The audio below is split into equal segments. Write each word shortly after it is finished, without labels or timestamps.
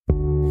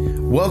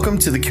Welcome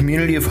to the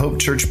Community of Hope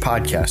Church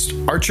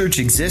podcast. Our church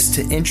exists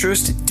to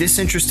interest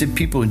disinterested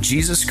people in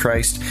Jesus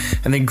Christ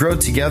and then grow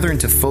together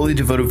into fully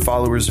devoted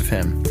followers of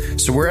Him.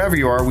 So wherever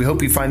you are, we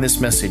hope you find this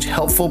message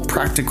helpful,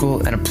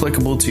 practical, and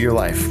applicable to your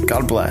life.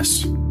 God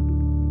bless.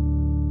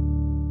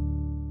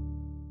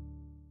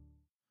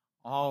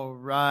 All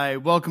right.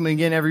 Welcome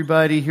again,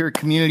 everybody, here at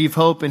Community of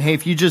Hope. And hey,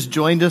 if you just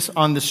joined us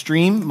on the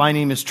stream, my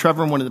name is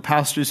Trevor. I'm one of the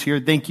pastors here.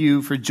 Thank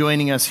you for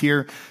joining us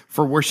here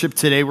for worship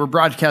today. We're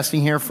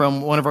broadcasting here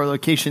from one of our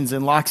locations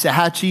in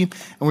Loxahatchee,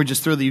 and we're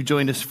just thrilled that you've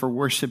joined us for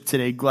worship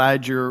today.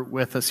 Glad you're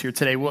with us here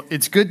today. Well,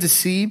 it's good to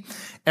see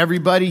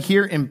everybody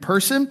here in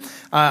person.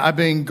 I've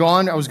been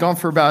gone. I was gone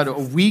for about a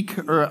week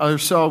or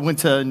so. I went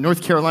to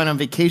North Carolina on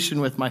vacation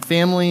with my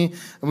family.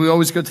 And we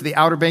always go to the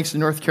Outer Banks of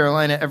North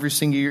Carolina every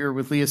single year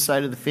with Leah's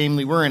side of the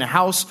family. We're in a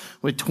house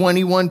with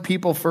 21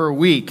 people for a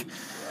week.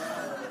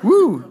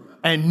 Woo!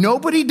 And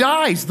nobody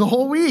dies the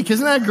whole week.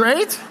 Isn't that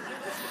great?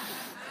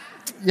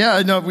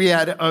 Yeah, no, we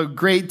had a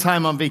great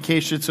time on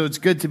vacation, so it's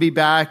good to be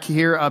back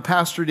here.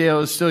 Pastor Dale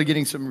is still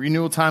getting some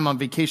renewal time on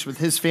vacation with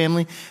his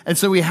family. And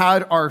so we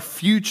had our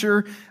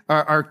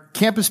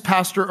campus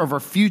pastor of our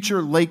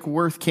future Lake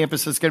Worth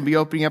campus that's going to be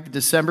opening up in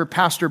December,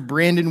 Pastor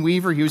Brandon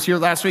Weaver. He was here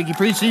last week. He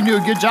preached. He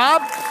did a good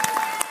job.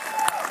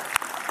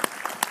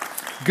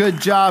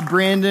 Good job,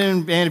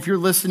 Brandon. And if you're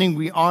listening,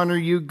 we honor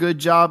you. Good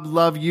job.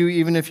 Love you.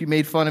 Even if you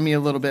made fun of me a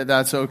little bit,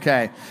 that's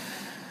okay.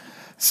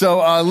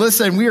 So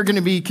listen, we are going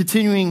to be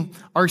continuing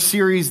our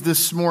series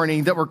this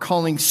morning that we're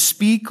calling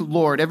Speak,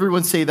 Lord.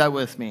 Everyone say that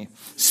with me.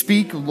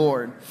 Speak,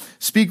 Lord.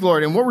 Speak,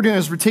 Lord. And what we're doing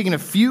is we're taking a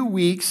few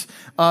weeks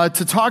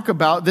to talk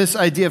about this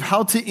idea of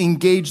how to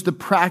engage the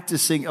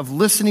practicing of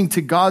listening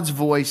to God's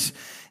voice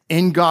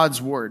in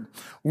God's word.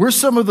 We're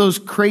some of those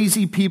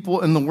crazy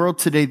people in the world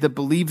today that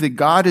believe that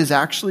God is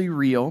actually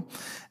real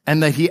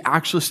and that He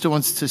actually still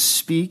wants to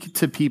speak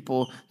to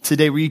people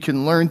today where you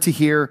can learn to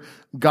hear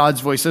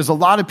God's voice. There's a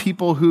lot of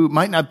people who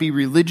might not be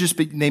religious,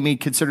 but they may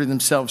consider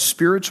themselves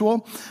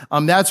spiritual.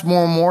 That's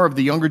more and more of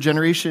the younger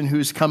generation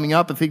who's coming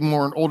up. I think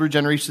more in older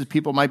generations,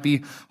 people might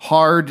be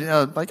hard,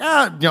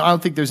 I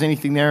don't think there's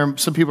anything there.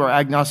 Some people are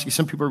agnostic.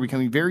 Some people are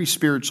becoming very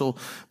spiritual,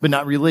 but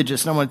not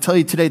religious. And I want to tell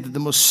you today that the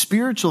most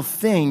spiritual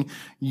thing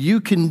you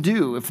can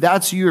do, if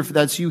that's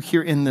you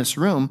here in this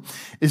room,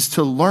 is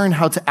to learn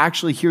how to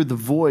actually hear the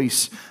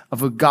voice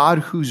of a God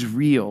who's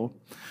real,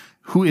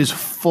 who is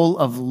full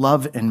of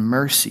love and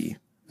mercy,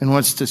 and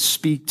wants to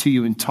speak to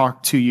you and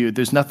talk to you.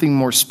 There's nothing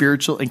more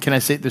spiritual, and can I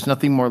say there's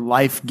nothing more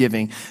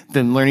life-giving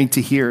than learning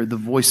to hear the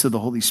voice of the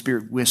Holy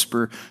Spirit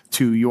whisper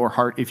to your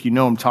heart. If you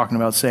know I'm talking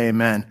about, say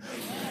amen.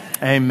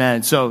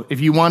 Amen. So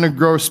if you want to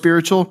grow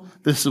spiritual,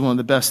 this is one of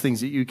the best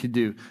things that you could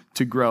do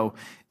to grow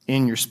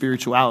in your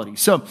spirituality.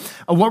 So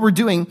what we're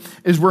doing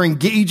is we're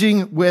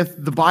engaging with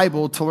the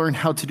Bible to learn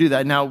how to do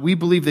that. Now, we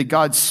believe that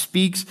God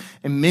speaks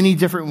in many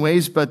different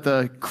ways, but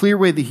the clear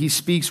way that He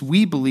speaks,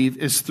 we believe,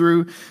 is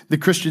through the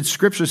Christian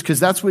scriptures, because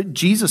that's what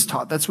Jesus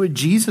taught. That's what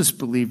Jesus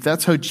believed.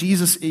 That's how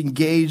Jesus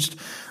engaged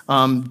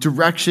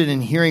direction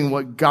and hearing,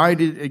 what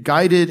guided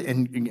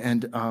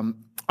and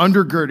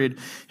undergirded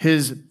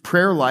His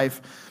prayer life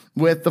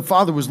with the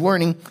Father, was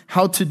learning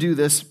how to do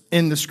this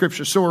in the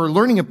scripture. So we're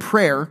learning a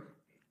prayer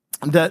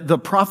that the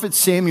prophet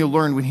Samuel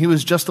learned when he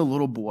was just a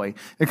little boy.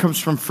 It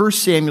comes from 1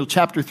 Samuel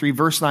chapter 3,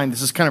 verse 9.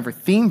 This is kind of a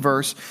theme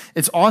verse.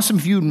 It's awesome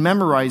if you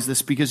memorize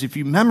this, because if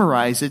you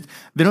memorize it,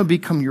 then it'll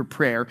become your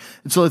prayer.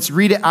 And so let's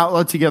read it out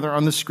loud together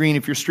on the screen.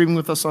 If you're streaming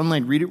with us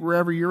online, read it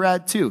wherever you're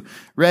at too.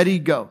 Ready,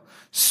 go.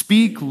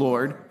 Speak,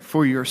 Lord,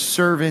 for your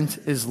servant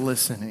is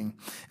listening.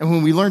 And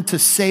when we learn to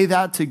say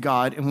that to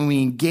God, and when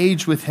we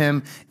engage with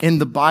Him in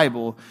the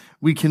Bible,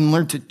 we can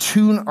learn to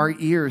tune our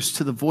ears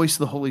to the voice of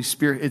the Holy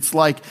Spirit. It's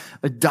like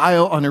a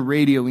dial on a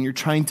radio when you're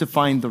trying to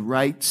find the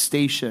right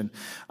station.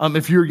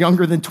 If you're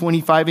younger than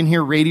 25 in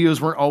here,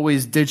 radios weren't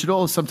always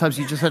digital. Sometimes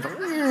you just had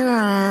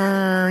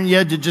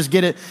to just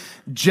get it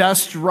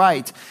just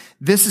right.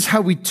 This is how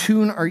we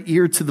tune our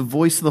ear to the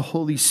voice of the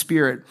Holy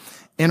Spirit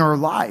in our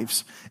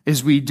lives,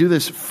 is we do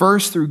this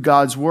first through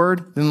God's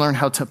word, then learn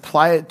how to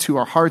apply it to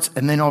our hearts,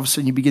 and then all of a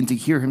sudden you begin to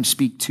hear Him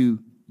speak to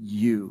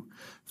you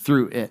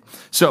through it.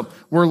 So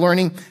we're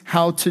learning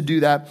how to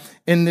do that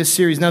in this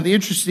series. Now, the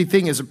interesting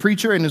thing as a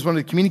preacher and as one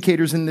of the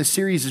communicators in this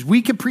series is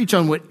we can preach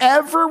on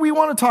whatever we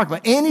want to talk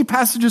about, any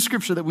passage of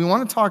scripture that we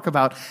want to talk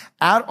about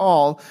at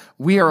all,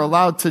 we are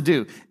allowed to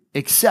do.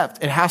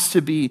 Except it has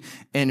to be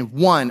in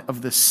one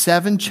of the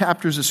 7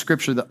 chapters of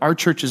scripture that our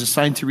church is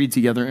assigned to read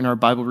together in our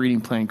Bible reading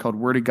plan called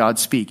Word of God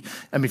Speak.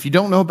 If you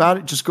don't know about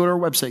it, just go to our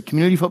website,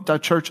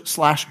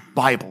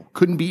 communityofhope.church/Bible.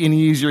 Couldn't be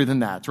any easier than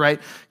that,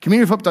 right?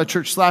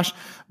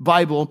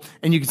 communityofhope.church/Bible,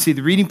 and you can see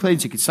the reading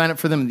plans. You can sign up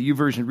for them in the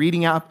YouVersion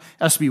reading app.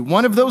 It has to be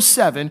one of those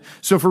 7.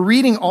 So if we're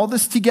reading all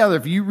this together,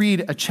 if you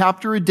read a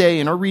chapter a day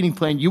in our reading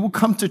plan, you will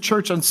come to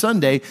church on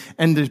Sunday,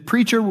 and the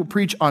preacher will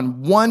preach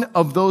on one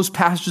of those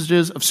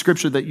passages of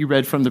scripture that you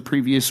read from the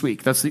previous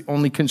week. That's the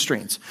only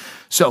constraints.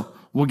 So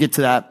we'll get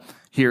to that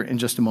here in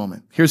just a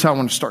moment. Here's how I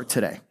want to start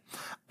today.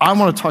 I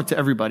want to talk to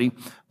everybody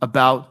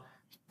about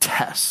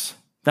tests.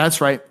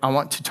 That's right. I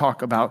want to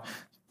talk about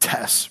tests.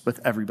 tests with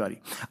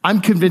everybody.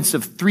 I'm convinced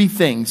of 3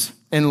 things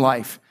in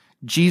life.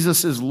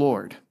 Jesus is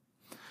Lord.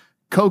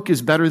 Coke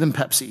is better than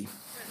Pepsi.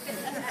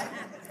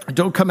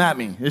 Don't come at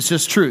me. It's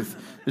just truth.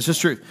 It's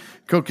just truth.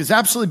 Coke is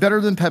absolutely better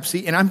than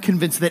Pepsi, and I'm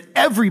convinced that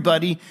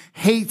everybody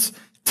hates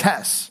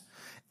tests.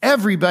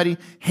 Everybody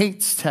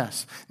hates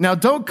tests. Now,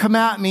 don't come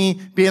at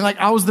me being like,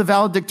 I was the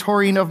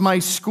valedictorian of my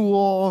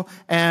school,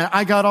 and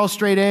I got all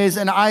straight A's,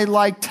 and I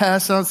like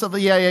tests, and stuff.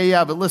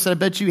 Yeah. But listen, I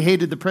bet you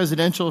hated the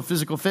presidential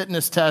physical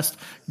fitness test.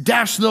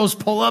 Dash those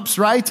pull-ups,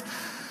 right?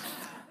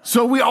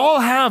 So we all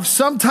have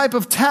some type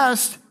of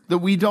test that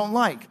we don't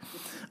like.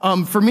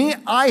 For me,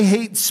 I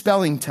hate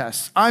spelling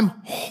tests. I'm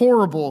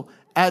horrible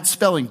at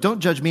spelling. Don't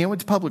judge me. I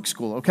went to public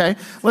school, okay?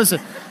 Listen,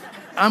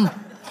 I'm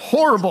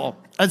horrible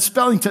at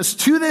spelling tests.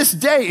 To this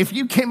day, if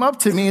you came up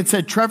to me and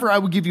said, Trevor, I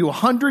would give you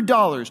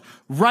 $100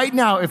 right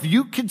now if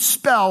you could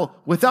spell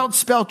without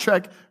spell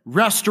check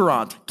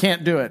restaurant.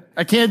 Can't do it.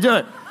 I can't do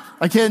it.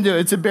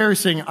 It's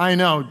embarrassing. I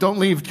know. Don't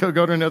leave. Go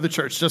to another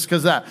church just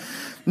because that.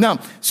 No.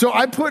 So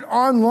I put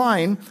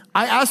online,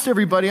 I asked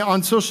everybody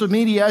on social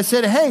media, I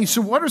said, hey,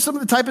 so what are some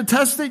of the type of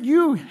tests that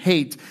you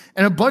hate?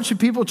 And a bunch of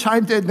people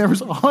chimed in. There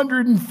was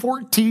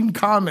 114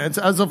 comments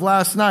as of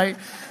last night.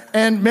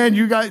 And man,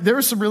 there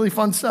was some really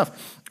fun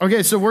stuff.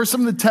 Okay, so what are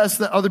some of the tests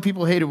that other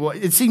people hated? Well,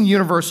 it seemed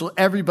universal.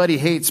 Everybody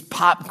hates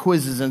pop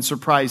quizzes and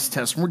surprise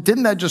tests.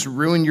 Didn't that just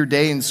ruin your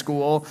day in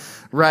school,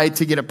 right?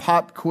 To get a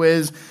pop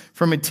quiz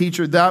from a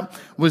teacher, that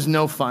was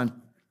no fun.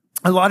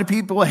 A lot of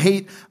people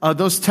hate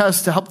those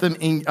tests to help them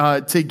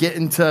to get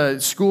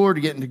into school or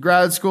to get into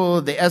grad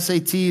school, the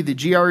SAT, the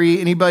GRE.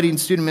 Anybody in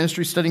student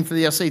ministry studying for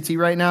the SAT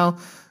right now?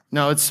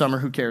 No, it's summer.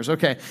 Who cares?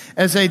 Okay.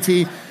 SAT,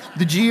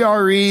 the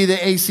GRE, the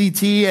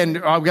ACT, and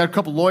we got a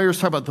couple lawyers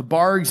talking about the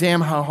bar exam,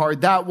 how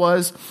hard that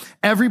was.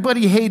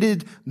 Everybody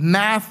hated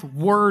math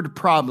word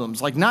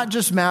problems. Like not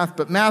just math,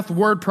 but math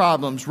word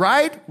problems,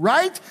 right?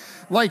 Right?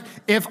 Like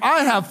if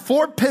I have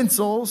 4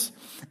 pencils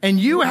and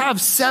you have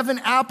 7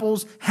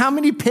 apples, how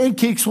many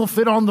pancakes will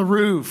fit on the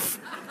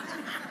roof?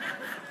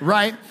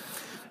 Right?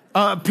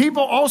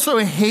 People also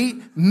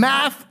hate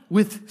math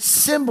with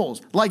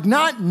symbols, like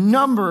not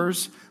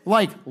numbers,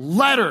 like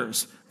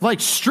letters, like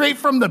straight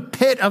from the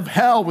pit of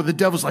hell where the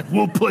devil's like,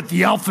 we'll put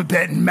the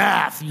alphabet in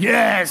math.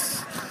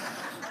 Yes.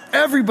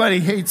 Everybody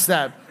hates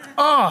that.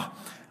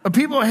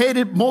 People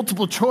hated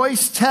multiple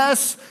choice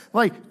tests,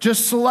 like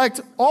just select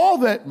all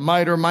that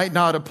might or might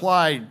not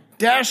apply.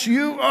 Dash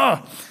you.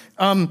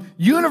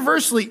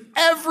 Universally,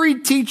 every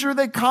teacher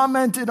that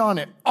commented on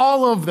it,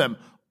 all of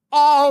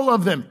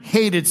them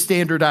hated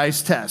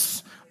standardized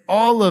tests.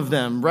 All of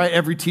them, right?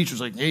 Every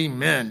teacher's like,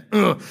 amen.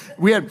 Ugh.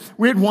 We had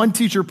one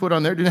teacher put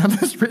on there, didn't have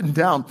this written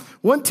down.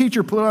 One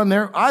teacher put on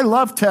there, I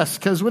love tests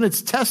because when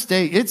it's test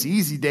day, it's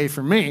easy day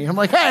for me. I'm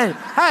like, hey,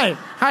 I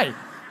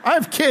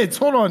have kids.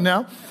 Hold on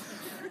now.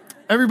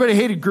 Everybody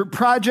hated group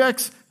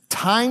projects,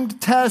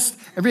 timed tests.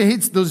 Everybody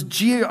hates those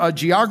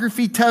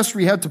geography tests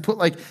where you had to put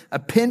like a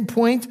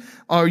pinpoint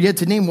or you had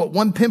to name what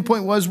one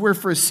pinpoint was where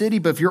for a city.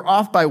 But if you're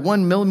off by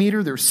 1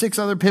 millimeter, there are 6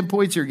 other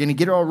pinpoints. You're going to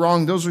get it all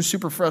wrong. Those are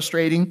super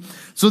frustrating.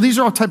 So these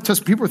are all type of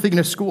tests people are thinking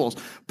of schools.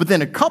 But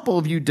then a couple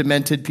of you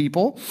demented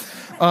people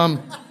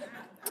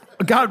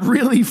got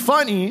really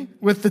funny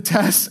with the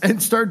tests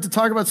and started to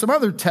talk about some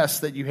other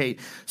tests that you hate.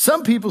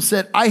 Some people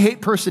said, I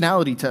hate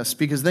personality tests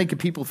because they could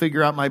people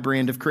figure out my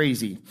brand of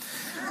crazy.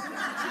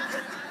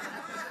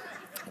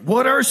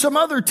 What are some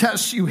other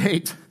tests you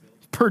hate?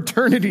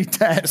 Paternity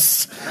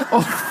tests.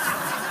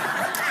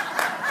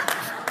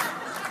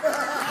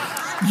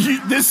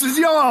 This is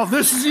y'all.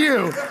 This is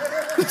you.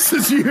 This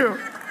is you.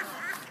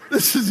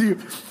 This is you.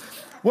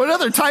 What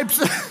other types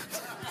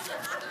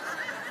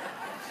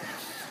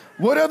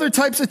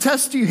of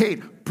tests do you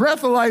hate?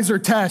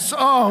 Breathalyzer tests.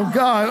 Oh,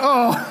 God.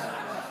 Oh.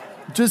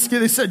 Just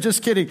kidding.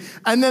 Just kidding.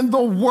 And then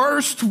the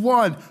worst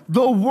one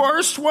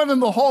in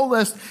the whole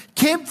list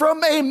came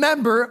from a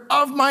member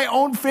of my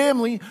own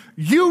family.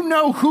 You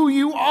know who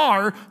you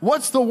are.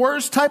 What's the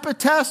worst type of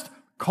test?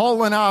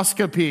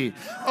 Colonoscopy.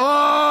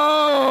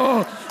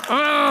 Oh,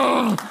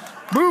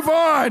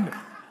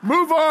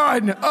 move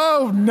on.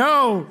 Oh,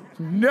 no.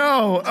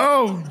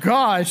 Oh,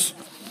 gosh.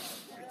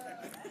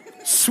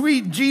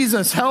 Sweet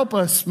Jesus, help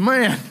us.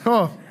 Man,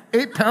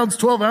 8 pounds,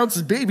 12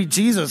 ounces, baby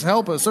Jesus,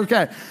 help us.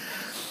 Okay.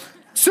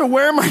 So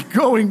where am I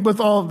going with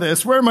all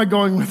this?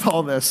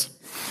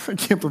 I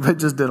can't believe I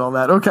just did all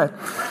that. Okay.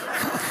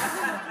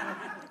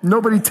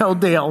 Nobody tell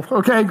Dale.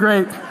 Okay,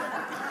 great.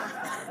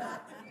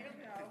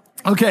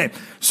 Okay,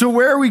 so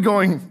where are we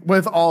going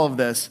with all of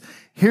this?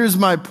 Here's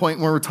my point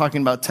when we're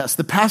talking about tests.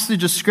 The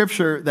passage of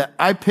scripture that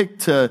I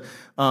picked to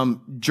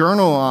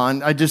journal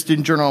on, I just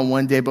didn't journal on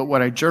one day, but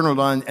what I journaled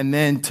on, and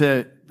then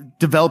to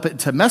develop it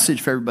into a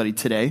message for everybody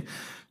today,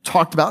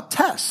 talked about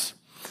tests.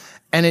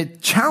 And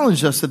it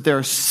challenged us that there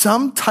are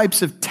some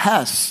types of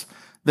tests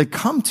that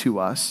come to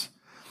us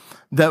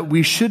that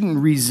we shouldn't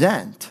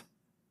resent,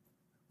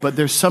 but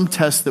there's some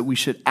tests that we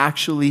should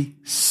actually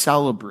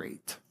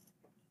celebrate.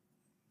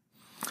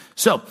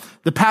 So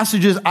the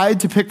passages I had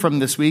to pick from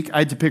this week, I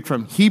had to pick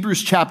from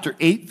Hebrews chapter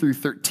 8 through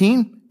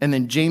 13, and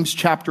then James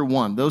chapter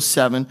 1, those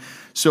 7.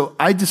 So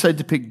I decided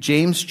to pick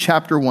James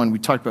chapter 1. We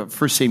talked about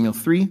 1 Samuel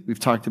 3. We've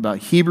talked about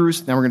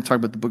Hebrews. Now we're going to talk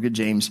about the book of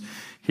James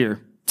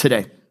here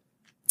today.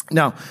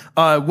 Now,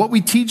 what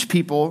we teach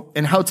people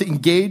and how to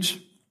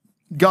engage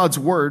God's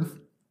word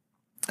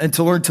and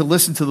to learn to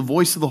listen to the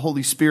voice of the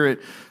Holy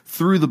Spirit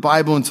through the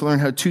Bible and to learn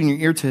how to tune your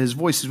ear to his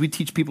voice is we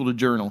teach people to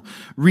journal.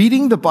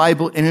 Reading the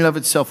Bible in and of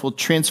itself will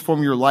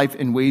transform your life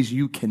in ways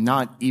you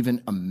cannot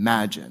even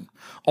imagine.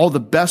 All the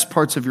best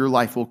parts of your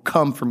life will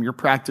come from your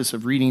practice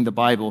of reading the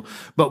Bible,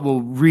 but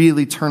will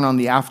really turn on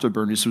the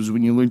afterburners is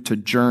when you learn to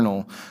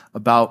journal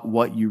about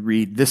what you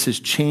read. This has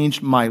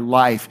changed my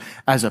life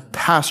as a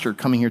pastor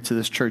coming here to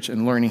this church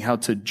and learning how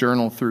to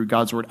journal through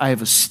God's word. I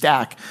have a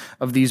stack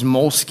of these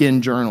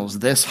moleskin journals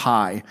this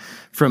high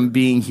from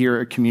being here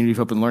at Community of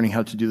Hope and learning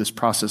how to do this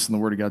process in the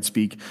Word of God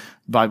Speak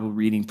Bible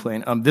reading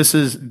plan.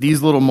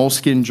 These little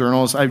moleskin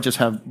journals. I just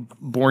have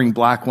boring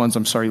black ones.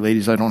 I'm sorry,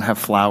 ladies, I don't have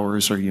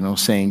flowers or,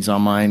 sayings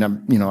on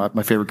mine.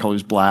 My favorite color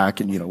is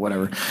black and,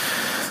 whatever.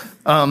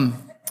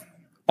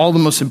 All the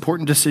most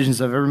important decisions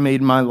I've ever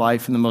made in my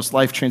life and the most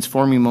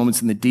life-transforming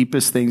moments and the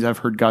deepest things I've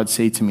heard God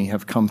say to me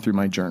have come through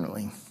my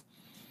journaling.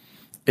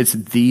 It's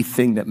the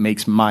thing that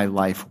makes my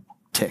life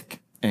tick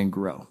and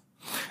grow.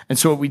 And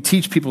so what we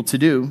teach people to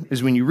do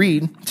is when you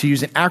read, to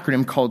use an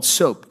acronym called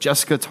SOAP.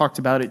 Jessica talked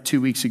about it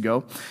 2 weeks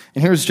ago.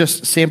 And here's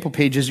just sample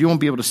pages. You won't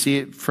be able to see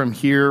it from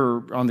here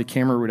or on the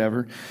camera or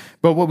whatever.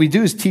 But what we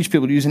do is teach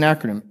people to use an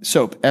acronym.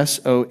 SOAP,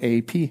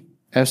 S-O-A-P.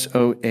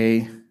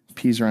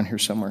 S-O-A-P's around here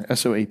somewhere.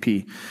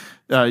 S-O-A-P.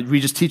 We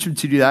just teach them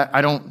to do that.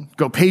 I don't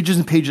go pages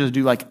and pages. I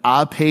do like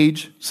a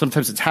page.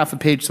 Sometimes it's half a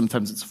page.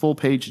 Sometimes it's a full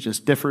page. It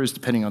just differs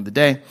depending on the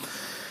day.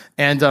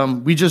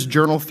 And we just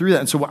journal through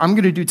that. And so what I'm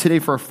going to do today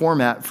for a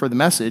format for the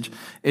message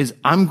is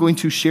I'm going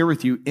to share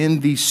with you in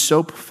the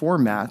SOAP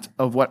format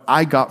of what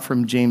I got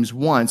from James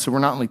 1. So we're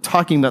not only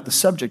talking about the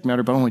subject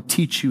matter, but I want to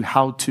teach you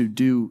how to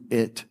do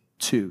it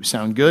too.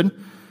 Sound good?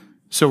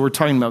 So we're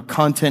talking about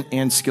content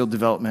and skill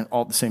development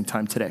all at the same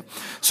time today.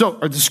 So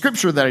the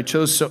scripture that I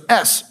chose, so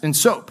S in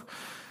SOAP.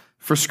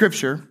 For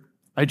scripture,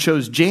 I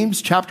chose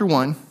James chapter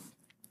 1,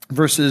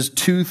 verses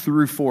 2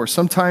 through 4.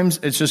 Sometimes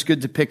it's just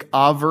good to pick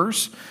a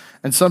verse.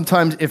 And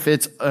sometimes if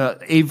it's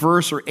a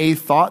verse or a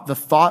thought, the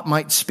thought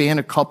might span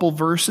a couple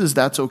verses.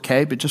 That's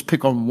okay, but just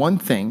pick on one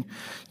thing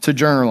to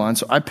journal on.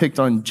 So I picked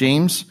on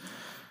James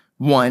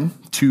 1,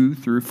 2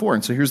 through 4.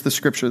 And so here's the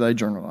scripture that I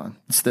journal on.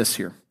 It's this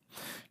here.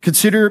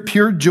 Consider it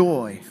pure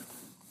joy.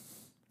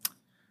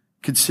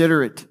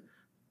 Consider it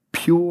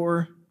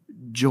pure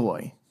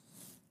joy,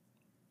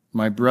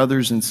 my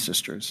brothers and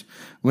sisters,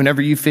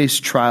 whenever you face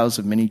trials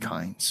of many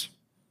kinds,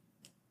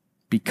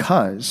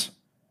 because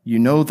you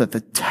know that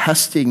the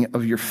testing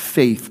of your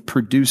faith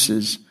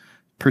produces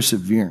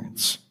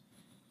perseverance.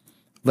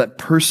 Let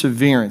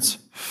perseverance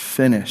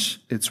finish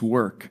its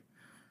work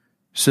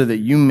so that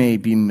you may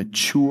be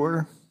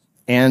mature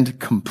and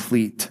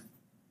complete,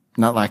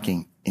 not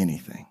lacking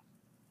anything.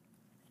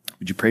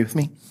 Would you pray with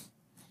me?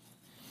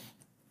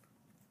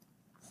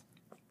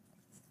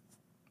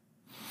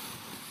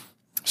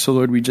 So,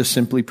 Lord, we just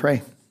simply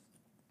pray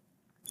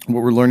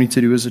what we're learning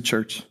to do as a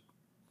church.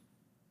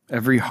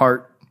 Every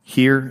heart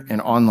here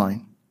and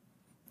online,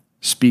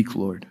 speak,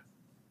 Lord.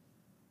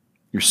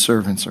 Your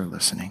servants are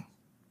listening.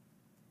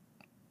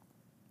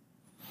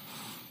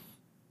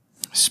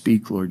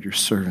 Speak, Lord. Your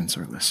servants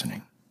are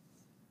listening.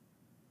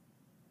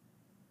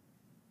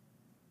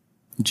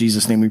 In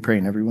Jesus' name we pray,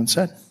 and everyone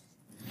said,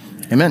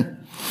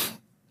 amen.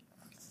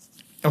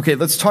 Okay,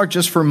 let's talk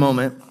just for a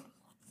moment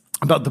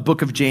about the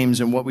book of James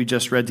and what we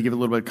just read to give a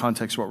little bit of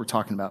context to what we're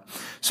talking about.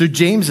 So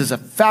James is a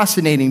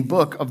fascinating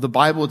book of the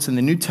Bible. It's in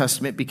the New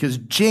Testament because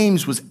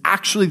James was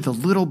actually the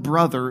little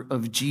brother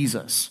of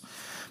Jesus.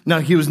 Now,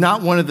 he was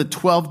not one of the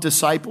 12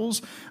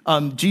 disciples.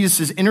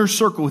 Jesus' inner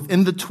circle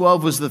within the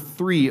 12 was the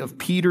 3 of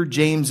Peter,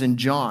 James, and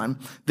John.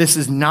 This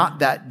is not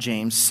that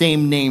James,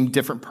 same name,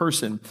 different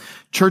person.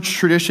 Church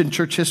tradition,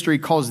 church history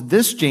calls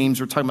this James,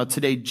 we're talking about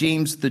today,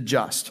 James the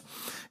Just.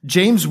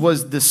 James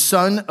was the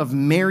son of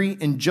Mary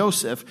and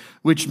Joseph,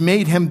 which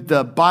made him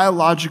the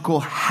biological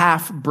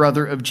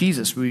half-brother of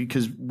Jesus,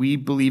 because we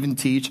believe and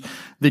teach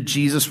that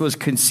Jesus was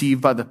conceived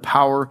by the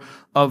power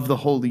of the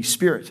Holy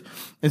Spirit.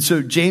 And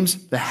so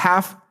James, the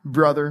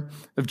half-brother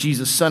of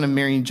Jesus, son of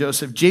Mary and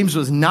Joseph, James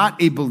was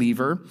not a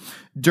believer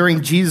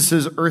during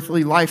Jesus'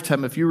 earthly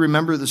lifetime. If you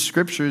remember the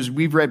scriptures,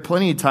 we've read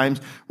plenty of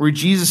times where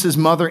Jesus'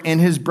 mother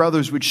and his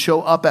brothers would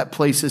show up at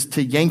places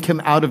to yank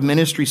him out of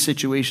ministry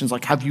situations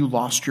like, have you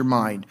lost your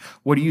mind?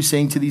 What are you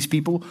saying to these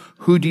people?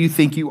 Who do you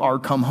think you are?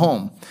 Come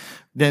home.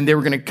 Then they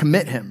were going to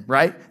commit him,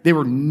 right? They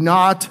were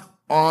not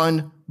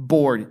on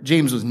board.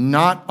 James was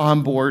not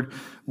on board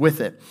with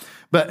it.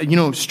 But,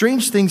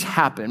 strange things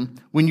happen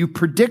when you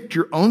predict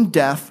your own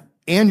death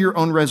and your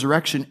own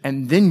resurrection,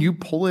 and then you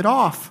pull it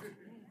off.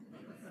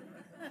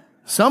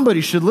 Somebody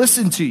should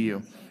listen to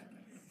you.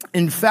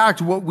 In fact,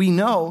 what we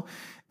know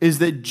is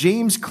that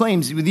James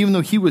claims, even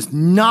though he was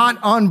not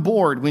on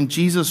board when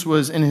Jesus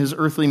was in his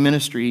earthly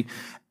ministry,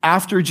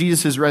 after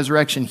Jesus'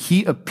 resurrection,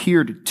 he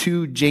appeared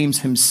to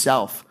James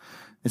himself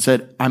and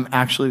said, I'm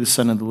actually the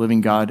Son of the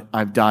living God.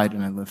 I've died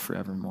and I live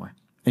forevermore.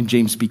 And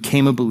James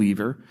became a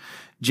believer.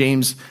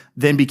 James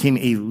then became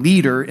a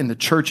leader in the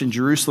church in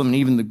Jerusalem, and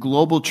even the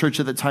global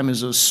church at the time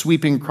as it was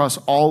sweeping across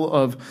all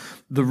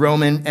of the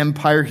Roman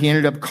Empire. He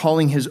ended up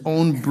calling his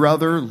own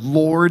brother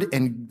Lord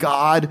and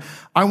God.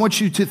 I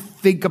want you to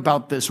think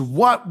about this.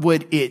 What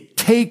would it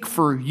take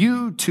for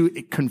you to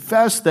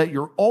confess that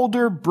your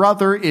older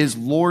brother is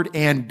Lord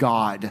and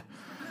God?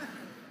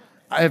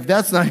 If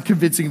that's not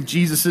convincing of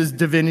Jesus'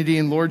 divinity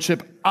and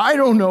lordship, I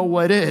don't know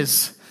what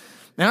is.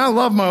 And I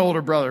love my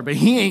older brother, but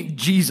he ain't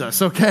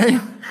Jesus, okay?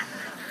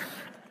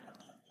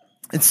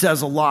 It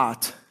says a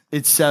lot.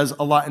 It says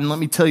a lot. And let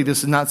me tell you, this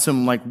is not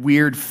some like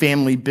weird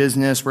family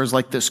business where it's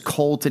like this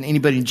cult and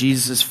anybody in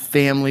Jesus'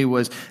 family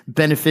was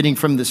benefiting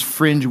from this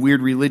fringe,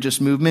 weird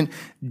religious movement.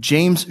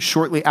 James,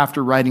 shortly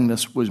after writing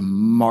this, was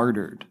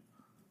martyred.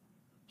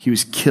 He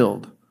was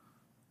killed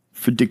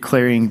for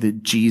declaring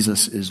that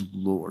Jesus is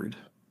Lord.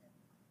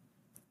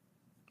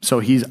 So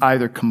he's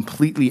either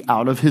completely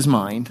out of his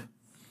mind,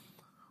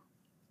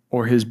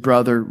 or his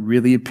brother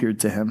really appeared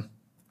to him,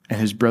 and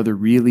his brother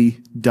really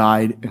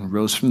died and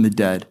rose from the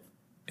dead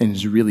and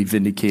is really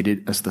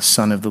vindicated as the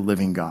Son of the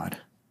living God.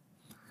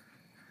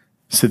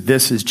 So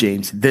this is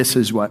James. This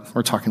is what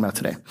we're talking about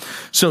today.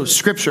 So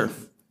scripture,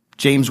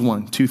 James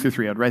 1,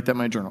 2-3. I'd write that in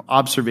my journal.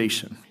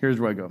 Observation. Here's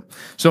where I go.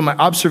 So my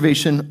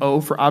observation,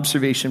 O for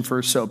observation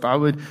for soap. I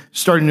would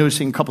start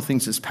noticing a couple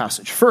things in this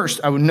passage. First,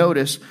 I would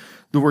notice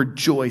the word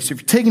joy. So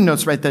if you're taking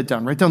notes, write that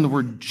down. Write down the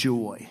word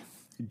joy.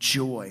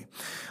 Joy.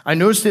 I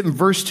noticed it in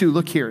verse 2.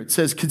 Look here. It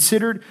says,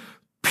 considered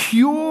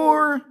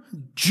pure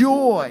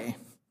joy,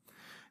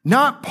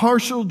 not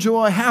partial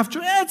joy, half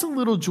joy. It's a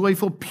little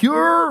joyful.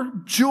 Pure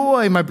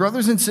joy, my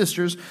brothers and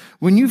sisters,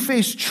 when you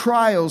face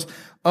trials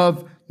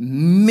of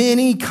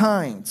many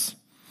kinds.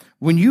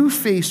 When you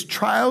face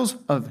trials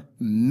of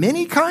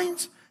many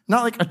kinds,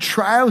 not like a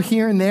trial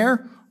here and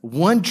there,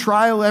 one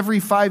trial every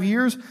 5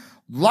 years,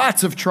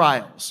 lots of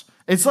trials.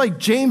 It's like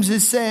James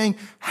is saying,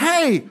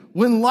 hey,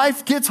 when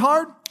life gets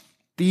hard,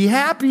 be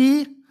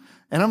happy.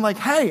 And I'm like,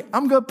 hey,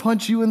 I'm going to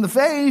punch you in the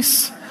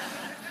face.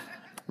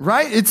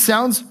 Right? It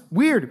sounds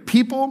weird.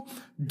 People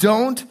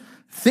don't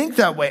think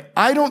that way.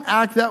 I don't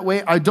act that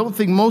way. I don't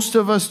think most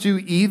of us do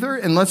either.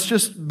 And let's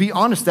just be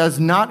honest, that's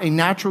not a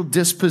natural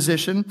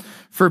disposition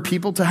for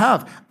people to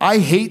have. I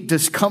hate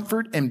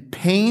discomfort and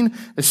pain,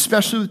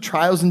 especially with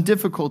trials and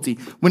difficulty.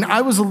 When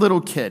I was a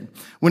little kid,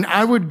 when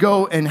I would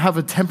go and have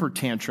a temper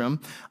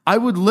tantrum, I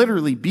would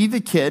literally be the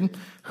kid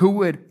who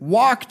would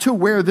walk to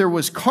where there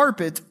was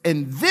carpet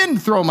and then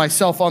throw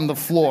myself on the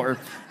floor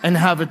and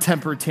have a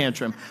temper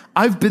tantrum.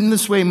 I've been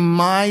this way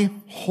my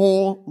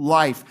whole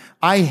life.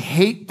 I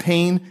hate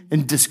pain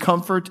and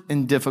discomfort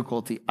and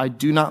difficulty. I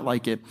do not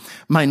like it.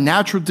 My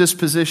natural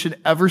disposition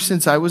ever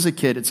since I was a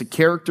kid, it's a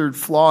character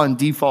flaw and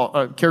default,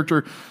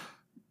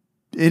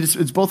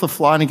 it's both a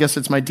flaw and I guess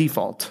it's my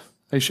default.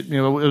 It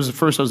was at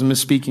first I was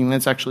misspeaking.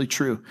 That's actually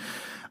true.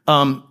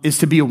 Is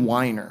to be a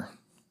whiner.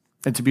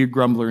 And to be a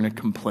grumbler and a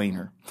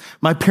complainer.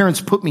 My parents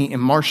put me in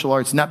martial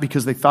arts not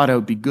because they thought I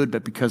would be good,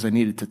 but because I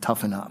needed to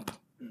toughen up.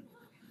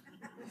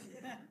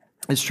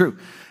 It's true.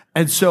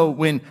 And so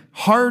when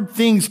hard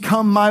things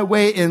come my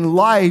way in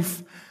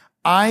life,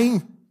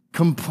 I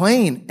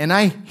complain and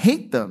I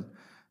hate them.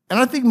 And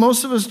I think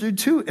most of us do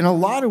too. In a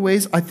lot of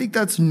ways, I think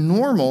that's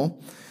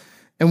normal.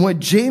 And what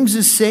James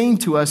is saying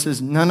to us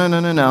is,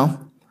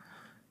 no.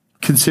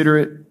 Consider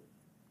it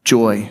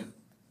joy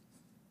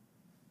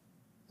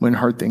when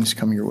hard things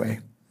come your way.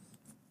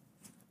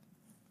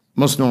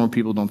 Most normal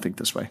people don't think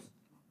this way.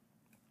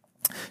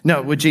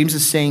 No, what James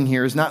is saying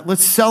here is not,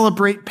 let's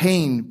celebrate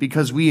pain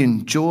because we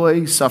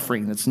enjoy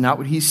suffering. That's not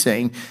what he's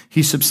saying.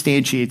 He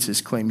substantiates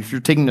his claim. If you're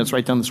taking notes,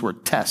 write down this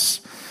word,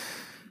 test.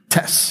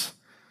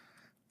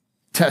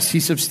 He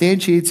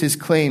substantiates his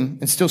claim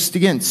and still,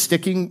 again,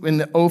 sticking in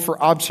the O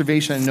for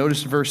observation. And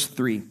notice verse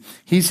 3.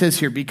 He says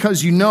here,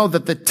 because you know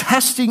that the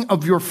testing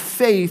of your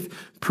faith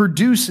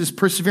produces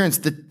perseverance.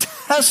 The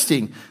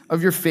testing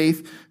of your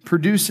faith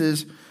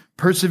produces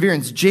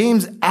perseverance.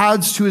 James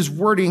adds to his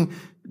wording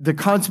the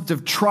concept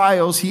of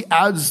trials. He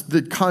adds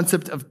the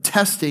concept of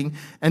testing.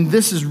 And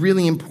this is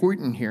really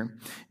important here.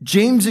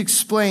 James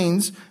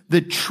explains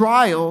that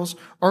trials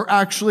are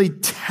actually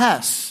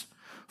tests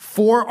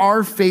for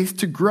our faith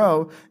to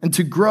grow and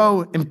to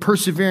grow in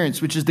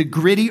perseverance, which is the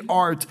gritty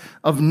art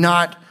of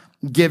not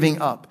giving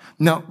up.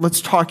 Now,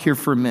 let's talk here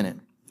for a minute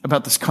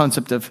about this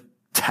concept of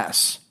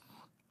tests.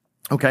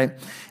 Okay.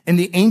 In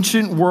the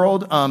ancient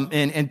world,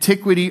 in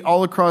antiquity,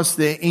 all across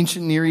the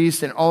ancient Near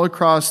East and all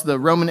across the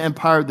Roman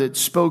Empire that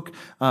spoke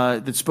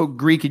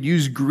Greek, it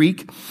used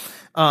Greek.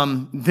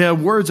 The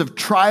words of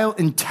trial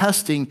and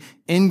testing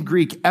in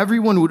Greek,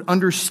 everyone would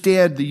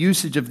understand the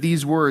usage of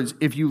these words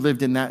if you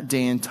lived in that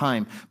day and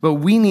time. But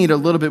we need a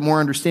little bit more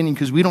understanding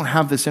because we don't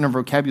have this in our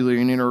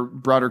vocabulary and in our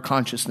broader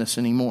consciousness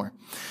anymore.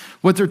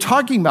 What they're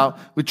talking about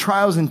with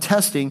trials and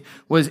testing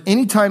was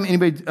anytime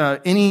anybody,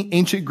 any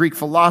ancient Greek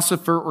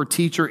philosopher or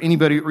teacher,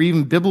 anybody, or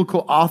even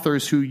biblical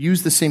authors who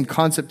use the same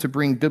concept to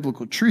bring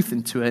biblical truth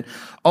into it,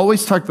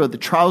 always talked about the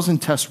trials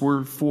and tests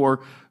were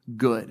for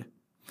good.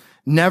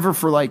 Never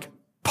for like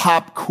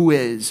pop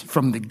quiz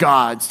from the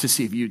gods to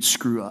see if you'd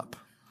screw up.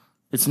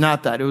 It's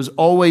not that. It was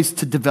always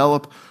to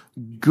develop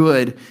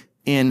good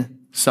in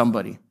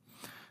somebody,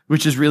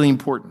 which is really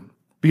important.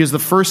 Because the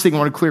first thing I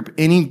want to clear up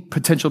any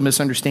potential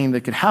misunderstanding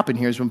that could happen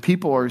here is when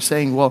people are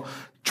saying, well,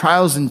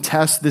 trials and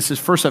tests, this is,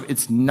 first off,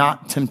 it's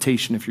not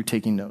temptation if you're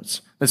taking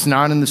notes. That's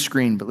not on the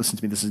screen, but listen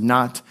to me, this is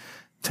not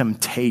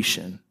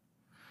temptation.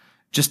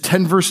 Just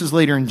 10 verses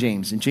later in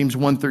James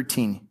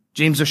 1:13,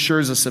 James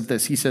assures us of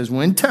this. He says,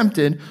 when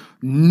tempted,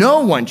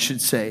 no one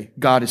should say,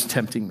 God is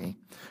tempting me.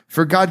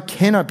 For God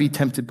cannot be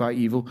tempted by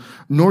evil,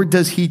 nor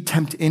does he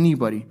tempt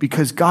anybody,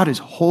 because God is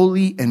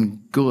holy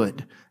and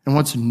good and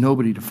wants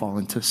nobody to fall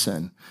into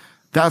sin.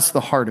 That's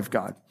the heart of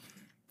God.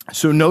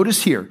 So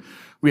notice here,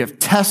 we have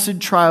tested,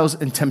 trials,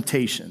 and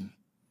temptation.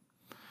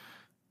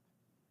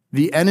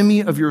 The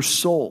enemy of your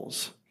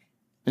souls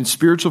and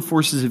spiritual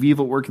forces of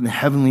evil work in the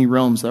heavenly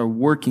realms that are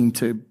working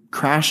to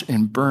crash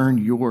and burn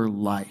your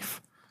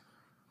life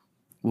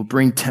will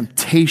bring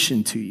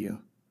temptation to you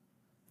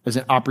as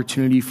an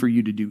opportunity for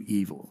you to do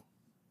evil.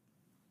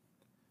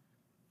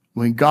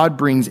 When God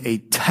brings a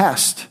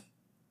test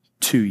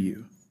to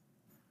you,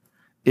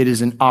 it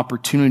is an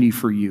opportunity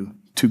for you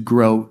to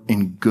grow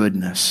in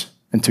goodness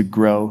and to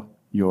grow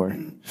your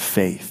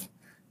faith.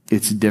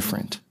 It's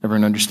different.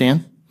 Everyone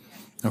understand?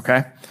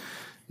 Okay?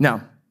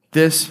 Now,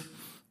 this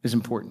is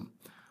important.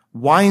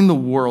 Why in the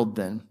world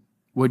then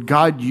would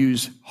God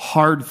use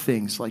hard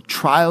things like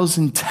trials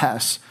and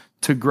tests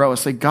to grow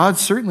us? Like, God,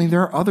 certainly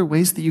there are other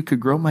ways that you could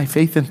grow my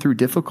faith than through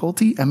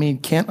difficulty. I mean,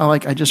 can't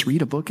I just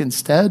read a book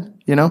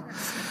instead? You know?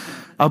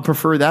 I'll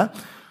prefer that.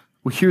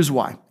 Well, here's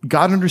why.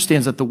 God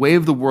understands that the way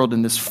of the world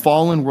in this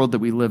fallen world that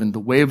we live in, the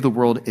way of the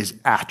world is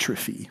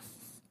atrophy.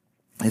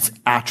 It's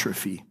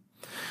atrophy.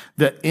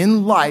 That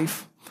in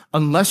life,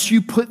 unless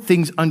you put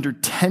things under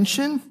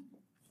tension,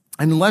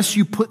 unless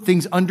you put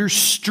things under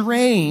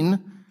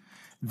strain,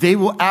 they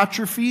will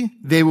atrophy,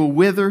 they will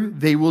wither,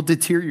 they will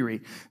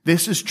deteriorate.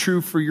 This is true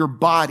for your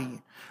body.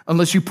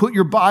 Unless you put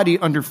your body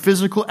under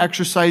physical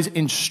exercise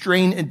and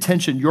strain and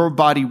tension, your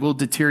body will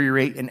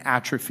deteriorate and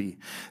atrophy.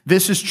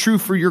 This is true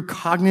for your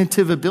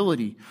cognitive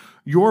ability.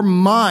 Your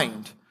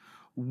mind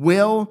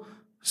will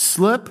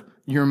slip.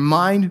 Your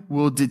mind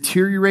will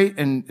deteriorate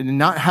and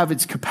not have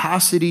its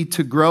capacity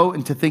to grow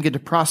and to think and to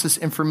process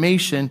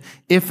information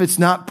if it's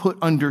not put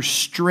under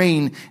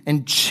strain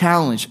and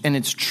challenge. And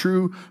it's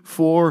true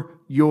for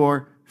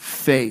your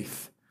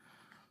faith.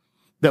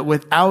 That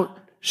without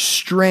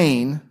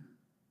strain,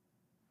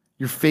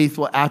 your faith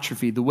will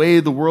atrophy. The way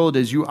of the world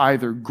is you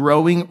either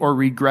growing or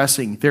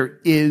regressing. There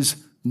is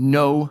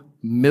no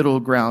middle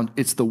ground.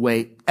 It's the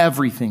way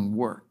everything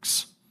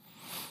works.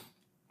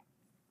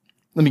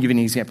 Let me give you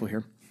an example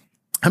here.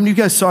 How many of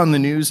you guys saw in the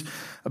news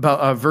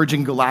about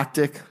Virgin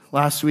Galactic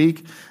last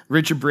week?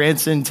 Richard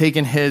Branson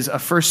taking his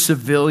first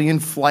civilian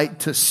flight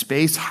to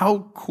space.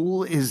 How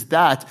cool is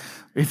that?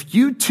 If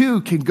you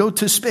too can go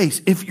to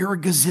space, if you're a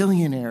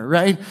gazillionaire,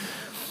 right?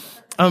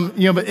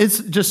 But it's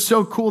just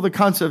so cool, the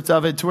concept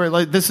of it, to where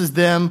like this is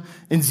them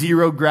in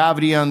zero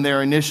gravity on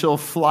their initial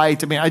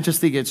flight. I mean, I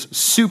just think it's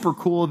super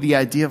cool, the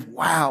idea of,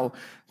 wow,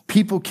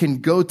 people can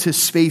go to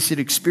space and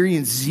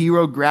experience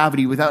zero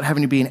gravity without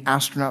having to be an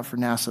astronaut for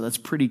NASA. That's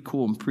pretty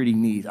cool and pretty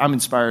neat. I'm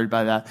inspired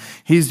by that.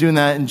 He's doing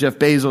that, and Jeff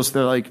Bezos,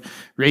 they're like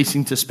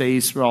racing to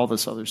space for all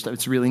this other stuff.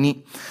 It's really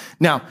neat.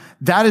 Now,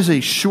 that is a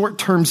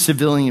short-term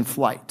civilian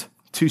flight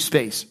to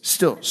space.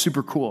 Still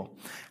super cool.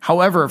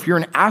 However, if you're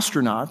an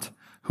astronaut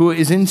who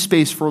is in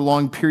space for a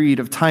long period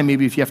of time,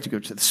 maybe if you have to go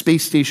to the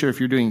space station, or if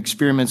you're doing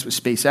experiments with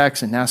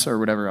SpaceX and NASA or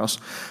whatever else,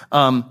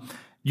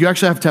 you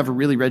actually have to have a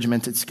really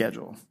regimented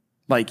schedule.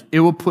 Like,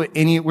 it will put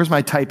where's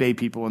my type A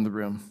people in the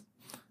room?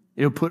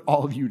 It will put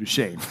all of you to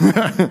shame.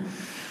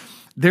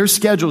 Their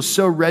schedule is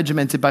so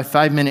regimented by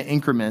 5-minute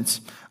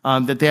increments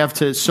that they have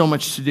so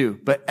much to do.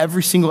 But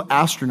every single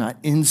astronaut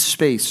in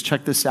space,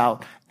 check this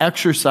out,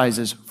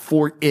 exercises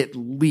for at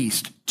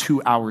least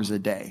 2 hours a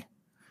day.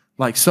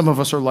 Like, some of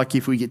us are lucky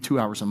if we get 2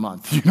 hours a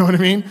month. You know what I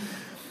mean?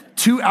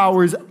 2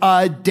 hours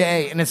a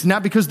day. And it's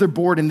not because they're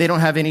bored and they don't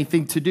have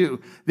anything to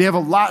do. They have a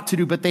lot to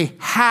do, but they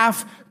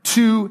have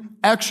to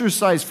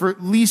exercise for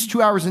at least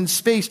 2 hours in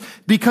space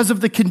because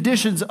of the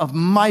conditions of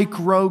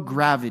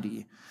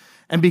microgravity.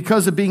 And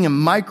because of being in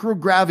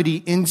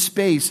microgravity in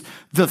space,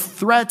 the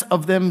threat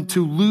of them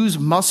to lose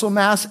muscle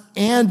mass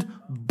and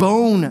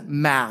bone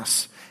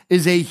mass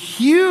is a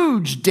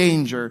huge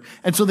danger.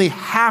 And so they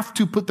have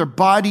to put their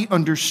body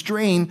under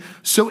strain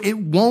so it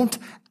won't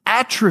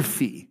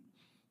atrophy.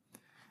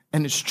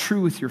 And it's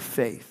true with your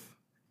faith.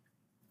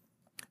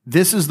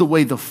 This is the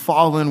way the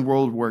fallen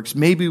world works.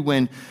 Maybe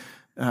when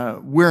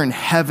we're in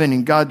heaven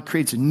and God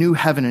creates a new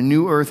heaven, a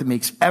new earth. It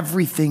makes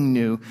everything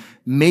new.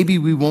 Maybe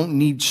we won't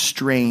need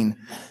strain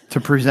to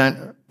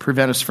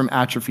prevent us from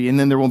atrophy. And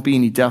then there won't be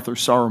any death or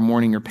sorrow,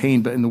 mourning or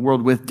pain. But in the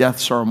world with death,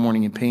 sorrow,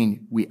 mourning, and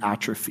pain, we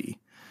atrophy.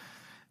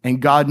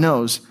 And God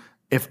knows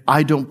if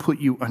I don't put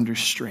you under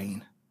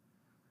strain,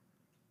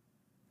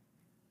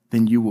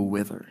 then you will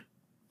wither.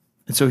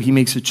 And so he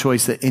makes a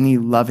choice that any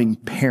loving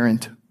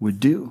parent would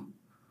do,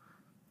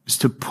 is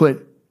to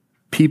put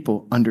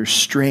people under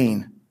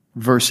strain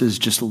versus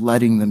just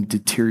letting them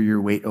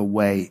deteriorate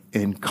away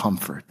in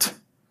comfort.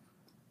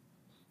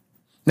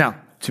 Now,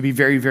 to be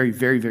very, very,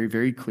 very, very,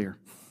 very clear,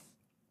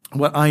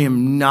 what I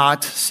am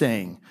not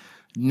saying,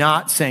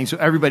 so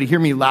everybody hear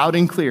me loud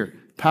and clear,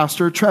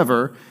 Pastor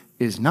Trevor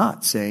is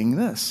not saying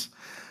this.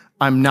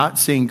 I'm not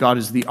saying God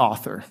is the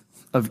author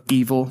of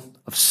evil,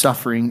 of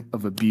suffering,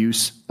 of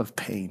abuse, of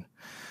pain.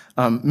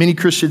 Many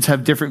Christians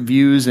have different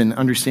views and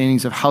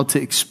understandings of how to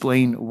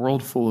explain a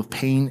world full of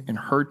pain and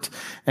hurt,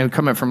 and we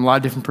come at it from a lot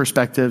of different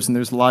perspectives, and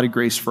there's a lot of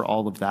grace for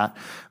all of that.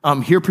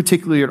 Here,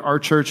 particularly at our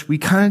church, we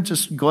kind of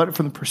just go at it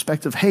from the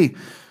perspective, hey,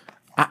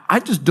 I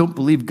just don't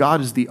believe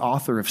God is the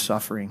author of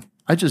suffering.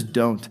 I just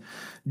don't.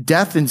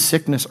 Death and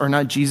sickness are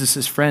not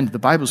Jesus' friend. The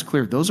Bible's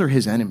clear. Those are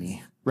his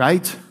enemy,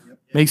 right?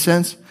 Makes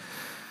sense?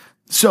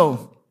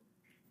 So,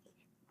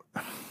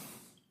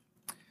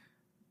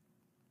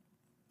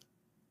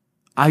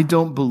 I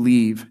don't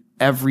believe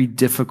every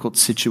difficult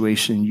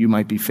situation you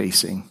might be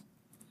facing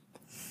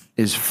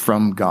is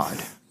from God.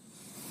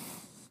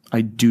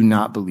 I do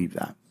not believe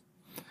that.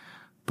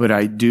 But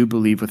I do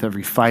believe with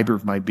every fiber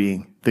of my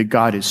being that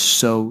God is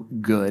so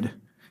good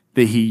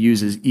that he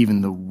uses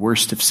even the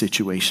worst of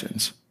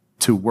situations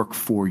to work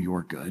for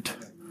your good.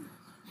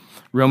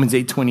 Romans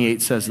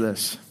 8:28 says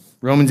this.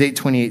 Romans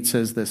 8:28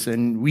 says this,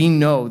 and we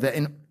know that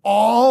in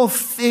all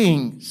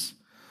things,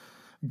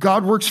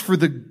 God works for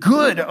the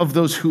good of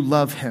those who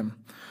love him,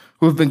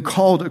 who have been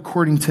called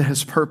according to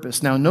his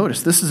purpose. Now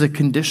notice, this is a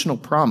conditional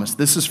promise.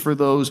 This is for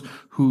those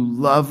who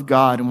love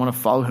God and want to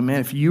follow him. And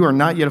if you are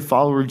not yet a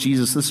follower of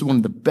Jesus, this is one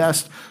of the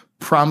best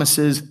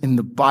promises in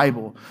the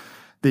Bible,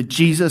 that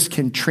Jesus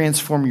can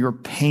transform your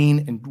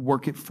pain and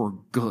work it for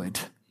good.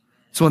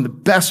 It's one of the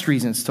best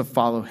reasons to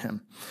follow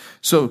him.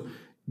 So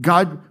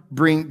God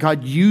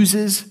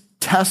uses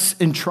tests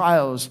and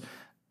trials.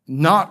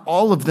 Not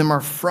all of them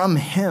are from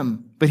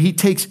him, but he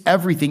takes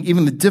everything,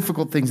 even the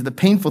difficult things, the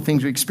painful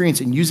things we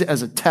experience, and use it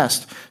as a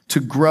test to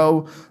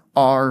grow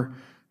our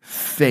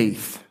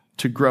faith,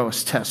 to grow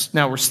us test.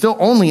 Now, we're still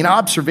only an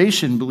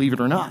observation, believe it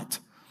or not.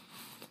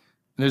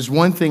 And there's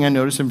one thing I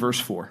notice in verse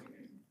 4.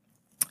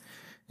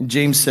 And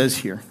James says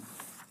here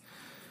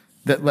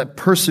that let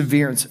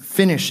perseverance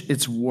finish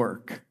its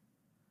work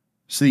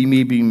so that you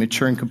may be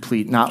mature and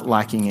complete, not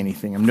lacking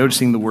anything. I'm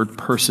noticing the word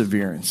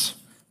perseverance.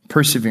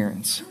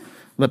 Perseverance.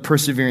 Let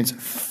perseverance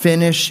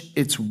finish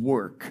its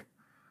work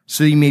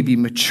so you may be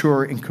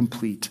mature and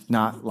complete,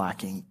 not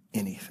lacking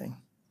anything.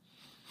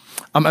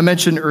 I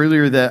mentioned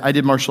earlier that I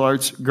did martial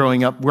arts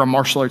growing up. We're a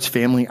martial arts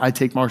family. I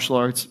take martial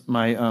arts.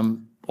 My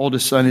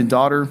oldest son and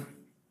daughter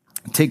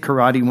take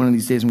karate. One of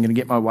these days I'm going to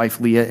get my wife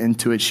Leah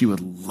into it. She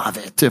would love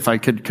it if I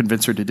could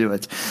convince her to do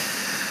it.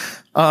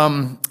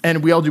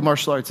 And we all do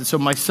martial arts. And so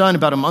my son,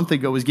 about a month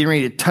ago, was getting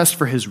ready to test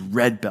for his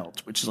red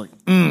belt, which is like,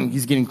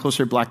 he's getting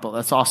closer to black belt.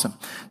 That's awesome.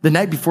 The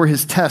night before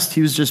his test,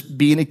 he was just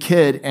being a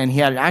kid, and he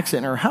had an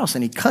accident in our house,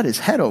 and he cut his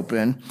head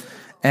open,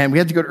 and we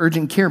had to go to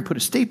urgent care and put a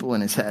staple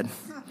in his head.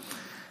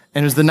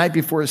 And it was the night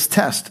before his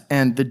test,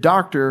 and the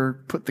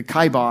doctor put the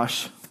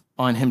kibosh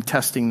on him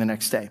testing the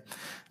next day.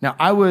 Now,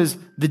 I was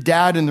the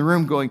dad in the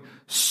room going,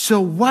 so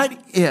what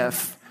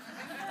if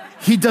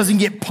he doesn't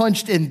get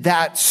punched in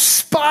that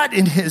spot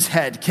in his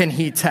head? Can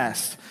he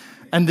test?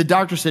 And the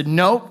doctor said,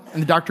 nope.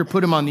 And the doctor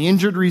put him on the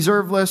injured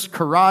reserve list.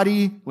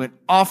 Karate went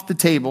off the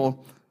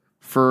table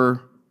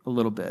for a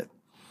little bit.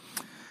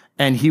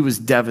 And he was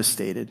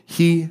devastated.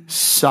 He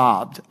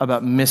sobbed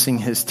about missing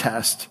his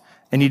test.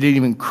 And he didn't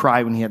even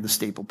cry when he had the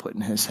staple put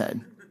in his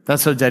head.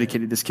 That's how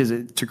dedicated this kid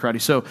is to karate.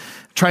 So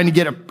trying to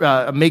get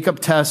a makeup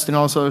test and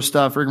all this other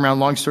stuff, rigging around,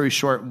 long story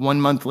short, 1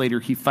 month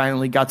later, he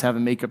finally got to have a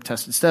makeup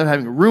test. Instead of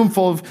having a room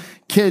full of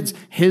kids,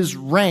 his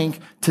rank,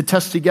 to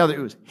test together, it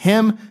was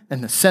him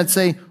and the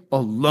sensei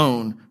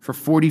alone for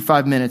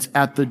 45 minutes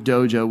at the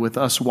dojo with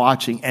us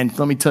watching. And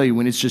let me tell you,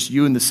 when it's just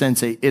you and the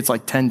sensei, it's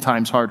like 10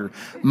 times harder.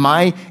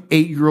 My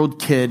 8-year-old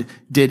kid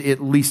did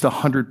at least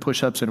 100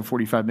 push-ups in a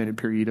 45-minute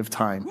period of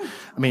time.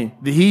 I mean,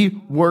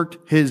 he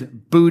worked his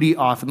booty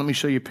off. And let me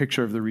show you a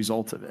picture of the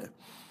result of it.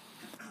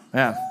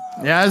 Yeah,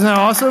 isn't that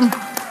awesome?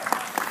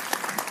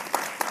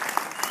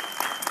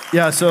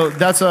 Yeah, so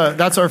that's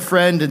our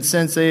friend and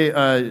sensei,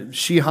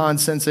 Shihan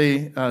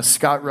Sensei,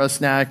 Scott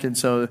Rusnak, and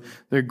so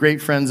they're great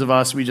friends of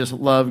us. We just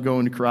love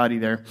going to karate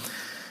there.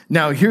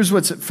 Now, here's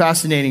what's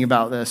fascinating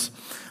about this.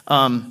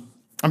 I'm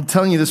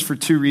telling you this for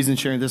 2 reasons,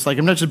 sharing this. Like,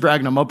 I'm not just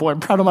bragging on my boy. I'm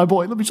proud of my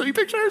boy. Let me show you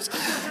pictures.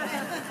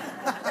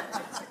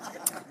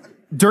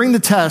 During the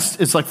test,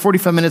 it's like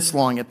 45 minutes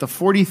long. At the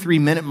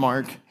 43-minute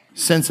mark,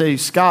 Sensei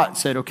Scott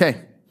said,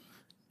 okay,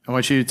 I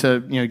want you to,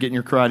 get in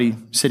your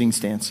karate sitting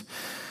stance.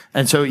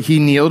 And so he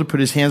kneeled, put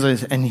his hands on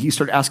his, and he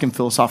started asking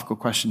philosophical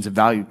questions and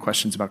value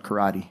questions about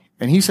karate.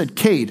 And he said,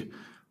 Cade,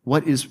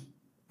 what is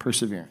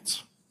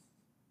perseverance?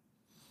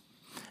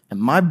 And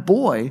my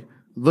boy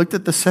looked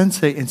at the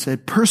sensei and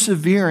said,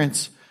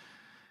 perseverance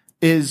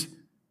is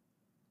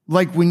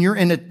like when you're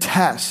in a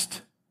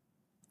test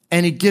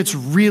and it gets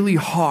really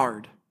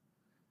hard,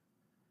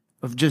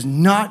 of just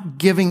not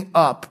giving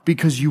up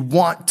because you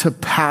want to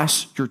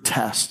pass your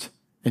test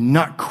and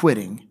not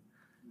quitting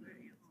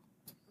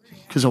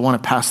because I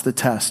want to pass the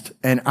test.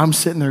 And I'm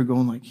sitting there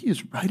going like, he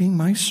is writing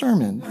my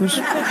sermon.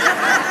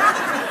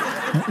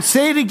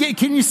 Say it again.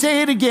 Can you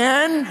say it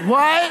again?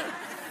 What?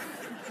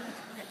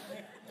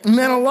 It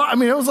meant a lot. I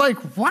mean, it was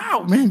like,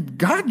 wow, man,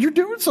 God, you're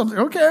doing something.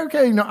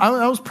 Okay.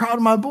 I was proud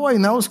of my boy,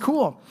 and that was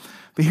cool.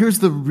 But here's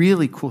the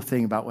really cool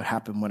thing about what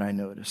happened when I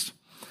noticed.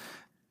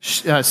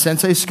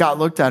 Sensei Scott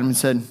looked at him and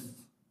said,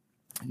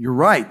 you're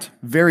right.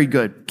 Very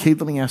good.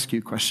 Cade, let me ask you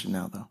a question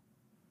now, though.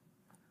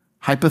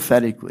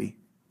 Hypothetically,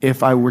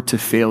 if I were to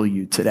fail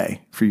you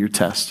today for your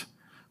test,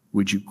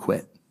 would you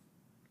quit?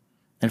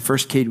 And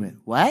first Cade went,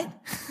 what?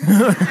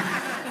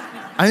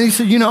 And he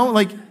said,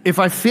 if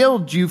I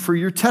failed you for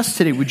your test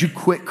today, would you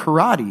quit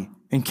karate?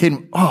 And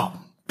Cade went,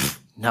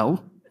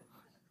 no.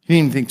 He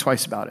didn't even think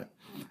twice about it.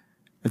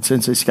 And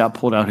Sensei Scott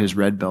pulled out his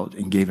red belt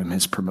and gave him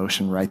his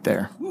promotion right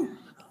there.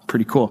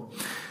 Pretty cool.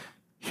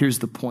 Here's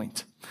the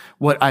point.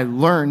 What I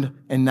learned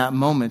in that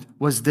moment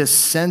was this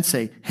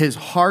sensei, his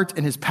heart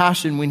and his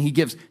passion when he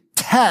gives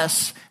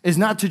tests is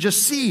not to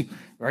just see,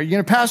 are you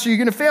going to pass or are you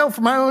going to fail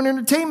for my own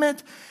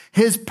entertainment?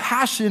 His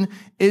passion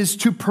is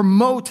to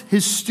promote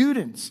his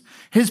students.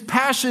 His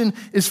passion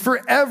is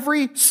for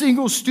every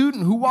single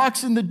student who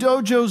walks in the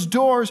dojo's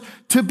doors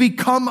to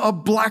become a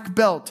black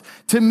belt,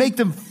 to make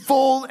them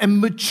full and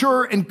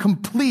mature and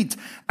complete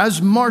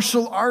as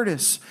martial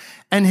artists.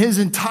 And his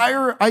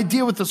entire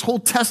idea with this whole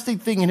testing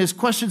thing and his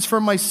questions for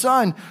my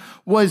son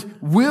was,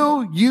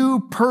 will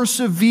you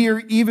persevere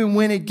even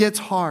when it gets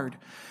hard?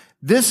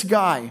 This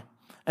guy,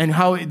 and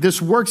how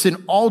this works in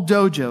all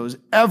dojos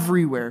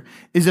everywhere,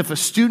 is if a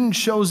student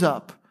shows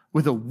up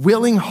with a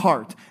willing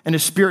heart and a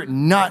spirit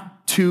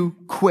not to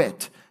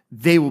quit,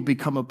 they will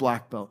become a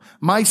black belt.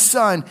 My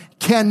son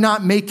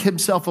cannot make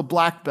himself a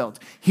black belt.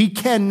 He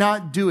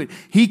cannot do it.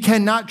 He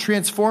cannot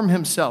transform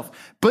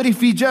himself. But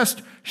if he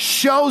just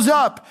shows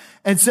up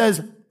and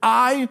says,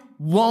 I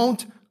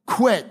won't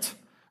quit,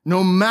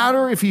 no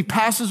matter if he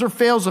passes or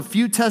fails a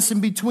few tests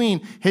in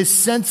between, his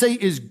sensei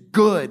is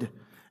good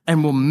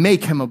and will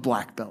make him a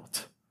black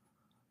belt.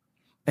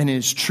 And it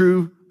is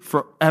true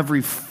for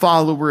every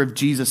follower of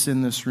Jesus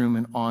in this room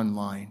and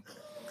online.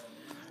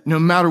 No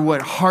matter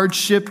what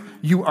hardship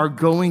you are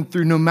going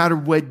through, no matter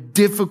what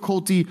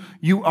difficulty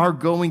you are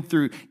going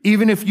through,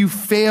 even if you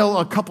fail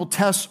a couple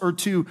tests or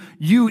two,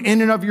 you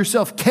in and of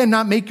yourself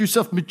cannot make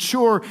yourself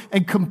mature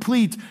and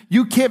complete.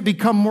 You can't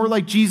become more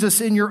like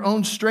Jesus in your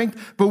own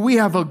strength, but we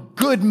have a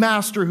good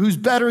master who's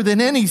better than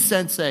any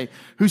sensei,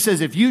 who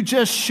says, if you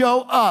just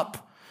show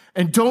up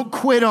and don't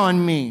quit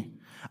on me,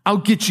 I'll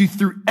get you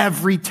through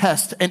every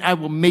test and I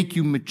will make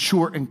you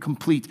mature and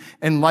complete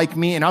and like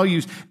me. And I'll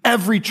use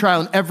every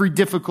trial and every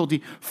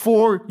difficulty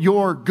for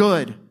your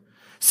good.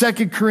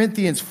 2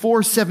 Corinthians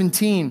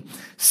 4:17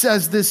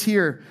 says this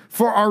here,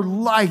 for our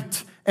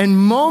light and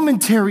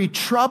momentary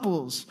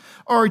troubles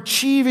are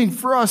achieving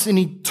for us an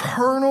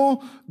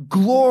eternal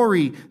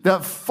glory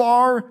that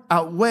far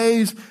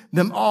outweighs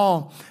them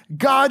all.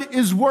 God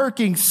is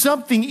working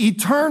something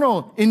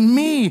eternal in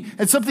me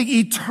and something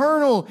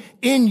eternal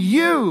in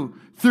you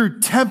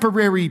through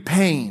temporary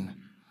pain.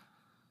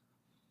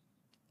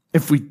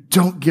 If we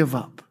don't give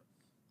up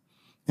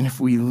and if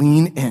we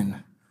lean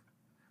in,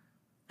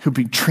 he'll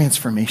bring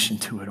transformation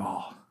to it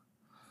all.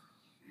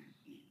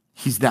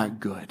 He's that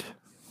good.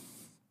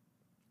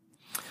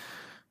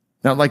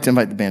 Now I'd like to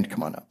invite the band to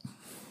come on up.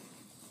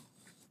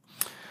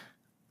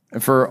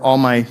 And for all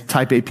my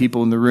type A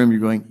people in the room, you're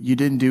going, you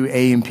didn't do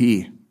A and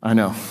P. I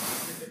know.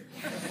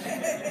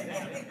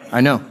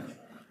 I know.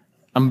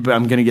 I'm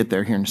going to get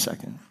there here in a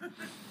second.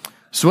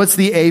 So what's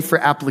the A for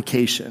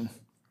application?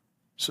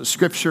 So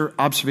scripture,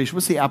 observation.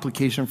 What's the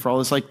application for all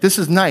this? Like, this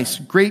is nice.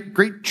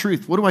 Great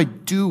truth. What do I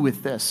do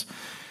with this?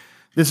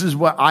 This is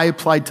what I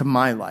applied to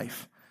my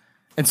life.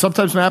 And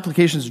sometimes my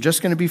applications are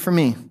just going to be for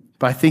me.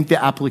 But I think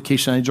the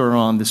application I journal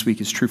on this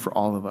week is true for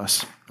all of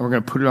us. And we're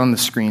going to put it on the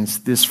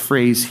screens. This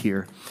phrase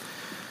here,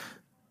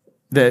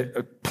 that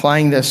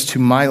applying this to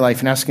my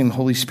life and asking the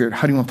Holy Spirit,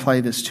 how do you apply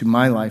this to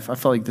my life? I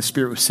felt like the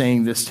Spirit was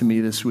saying this to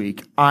me this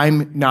week.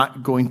 I'm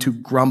not going to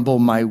grumble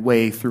my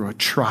way through a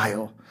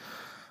trial.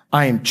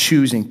 I am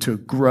choosing to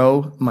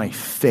grow my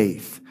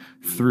faith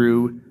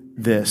through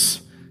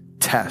this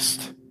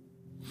test.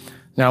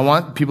 Now, I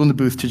want people in the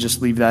booth to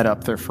just leave that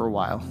up there for a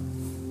while.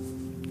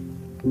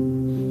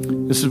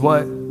 This is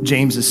what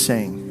James is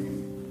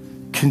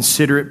saying.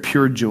 Consider it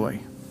pure joy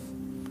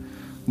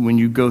when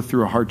you go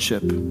through a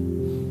hardship.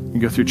 You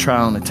go through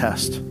trial and a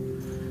test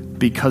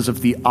because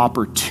of the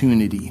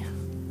opportunity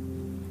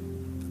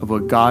of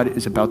what God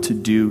is about to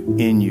do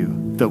in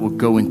you that will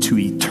go into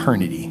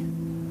eternity,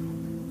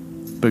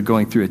 but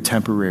going through a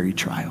temporary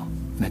trial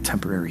and a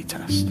temporary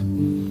test.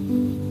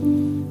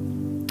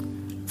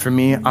 For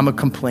me, I'm a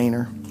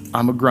complainer.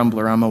 I'm a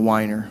grumbler. I'm a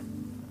whiner.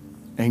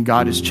 And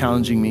God is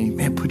challenging me,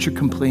 man, put your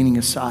complaining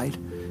aside.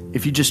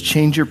 If you just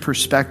change your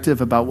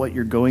perspective about what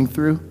you're going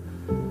through,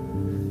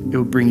 it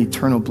will bring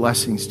eternal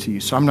blessings to you.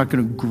 So I'm not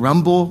going to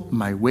grumble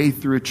my way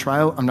through a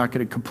trial. I'm not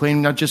going to complain.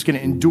 I'm not just going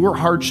to endure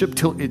hardship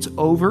till it's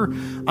over.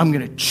 I'm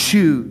going to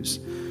choose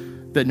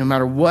that no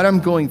matter what I'm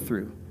going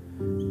through,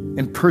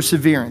 in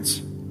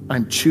perseverance,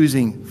 I'm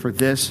choosing for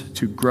this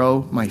to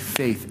grow my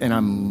faith, and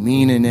I'm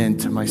leaning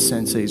into my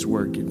sensei's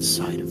work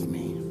inside of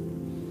me.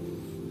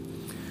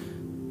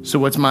 So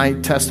what's my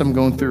test I'm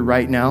going through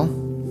right now?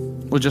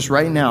 Well, just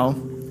right now,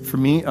 for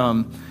me,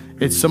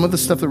 it's some of the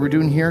stuff that we're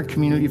doing here at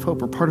Community of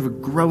Hope. We're part of a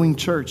growing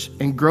church,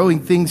 and growing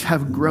things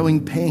have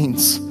growing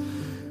pains.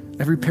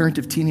 Every parent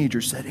of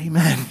teenagers said,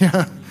 amen.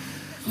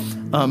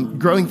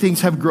 Growing things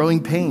have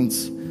growing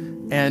pains.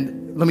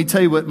 And let me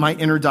tell you what my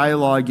inner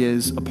dialogue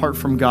is apart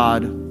from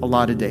God a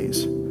lot of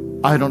days.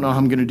 I don't know how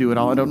I'm going to do it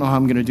all. I don't know how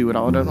I'm going to do it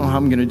all. I don't know how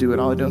I'm going to do it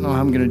all. I don't know how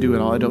I'm going to do it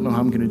all. I don't know how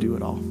I'm going to do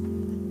it all.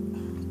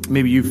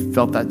 Maybe you've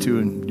felt that too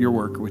in your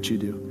work or what you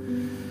do.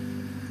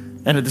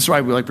 And this is why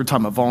we're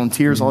talking about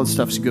volunteers, all this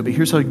stuff is good. But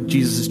here's how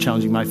Jesus is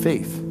challenging my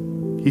faith.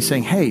 He's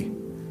saying, hey,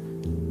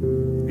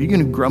 are you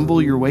going to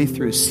grumble your way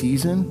through a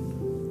season?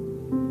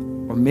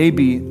 Or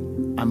maybe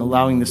I'm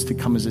allowing this to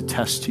come as a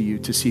test to you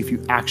to see if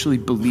you actually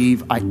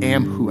believe I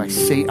am who I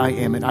say I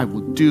am, and I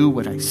will do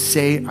what I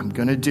say I'm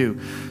going to do.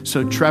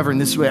 So Trevor, in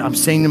this way, I'm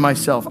saying to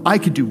myself, I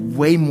could do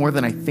way more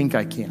than I think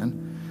I can.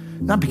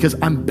 Not because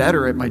I'm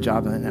better at my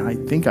job than I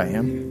think I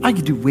am. I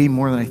could do way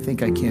more than I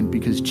think I can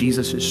because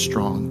Jesus is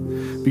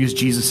strong, because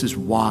Jesus is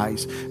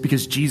wise,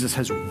 because Jesus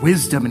has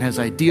wisdom and has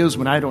ideas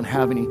when I don't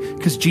have any,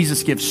 because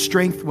Jesus gives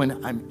strength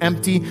when I'm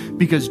empty,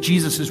 because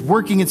Jesus is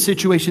working in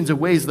situations in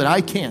ways that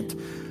I can't.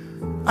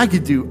 I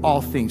could do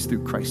all things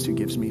through Christ who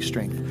gives me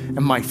strength,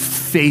 and my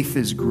faith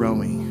is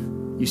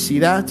growing. You see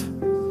that?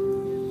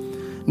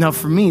 Now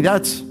for me,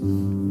 that's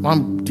what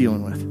I'm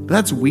dealing with. But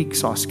that's weak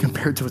sauce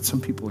compared to what some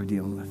people are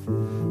dealing with.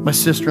 My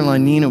sister-in-law,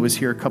 Nina, was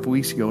here a couple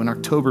weeks ago. In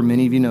October,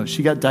 many of you know,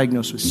 she got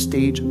diagnosed with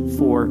stage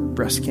 4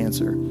 breast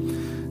cancer.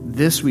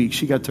 This week,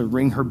 she got to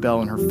ring her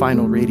bell in her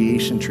final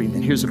radiation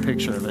treatment. Here's a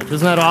picture of it.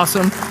 Isn't that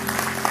awesome?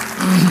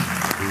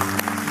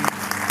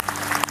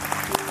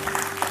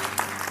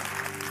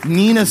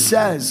 Nina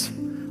says,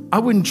 I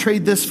wouldn't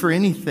trade this for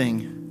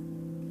anything.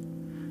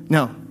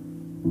 Now,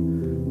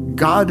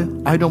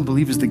 God, I don't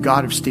believe is the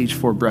God of stage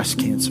 4 breast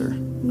cancer.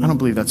 I don't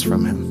believe that's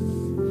from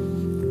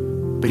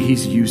him. But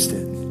he's used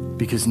it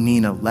because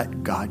Nina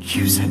let God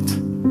use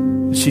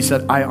it. She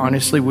said, I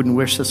honestly wouldn't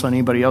wish this on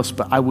anybody else,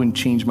 but I wouldn't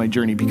change my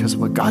journey because of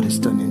what God has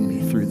done in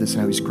me through this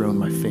and how he's grown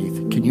my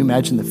faith. Can you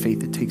imagine the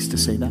faith it takes to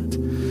say that?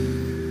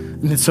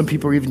 And then some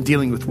people are even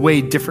dealing with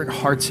way different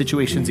hard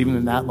situations even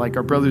than that, like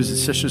our brothers and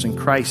sisters in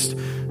Christ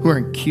who are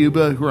in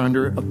Cuba, who are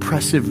under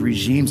oppressive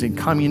regimes and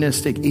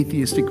communistic,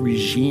 atheistic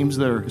regimes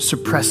that are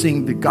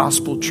suppressing the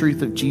gospel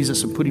truth of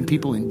Jesus and putting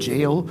people in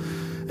jail.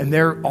 And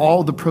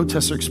all the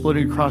protests are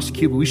exploding across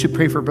Cuba. We should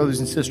pray for our brothers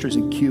and sisters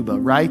in Cuba,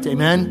 right?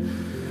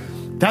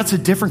 Amen? That's a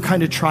different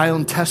kind of trial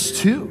and test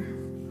too.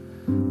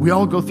 We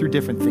all go through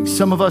different things.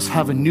 Some of us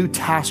have a new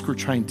task we're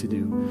trying to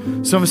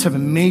do. Some of us have a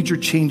major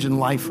change in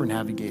life we're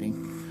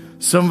navigating.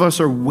 Some of us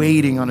are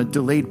waiting on a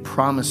delayed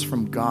promise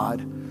from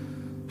God.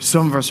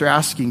 Some of us are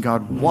asking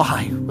God,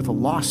 why? With the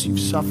loss you've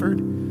suffered.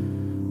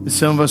 And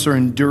some of us are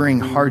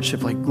enduring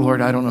hardship like, Lord,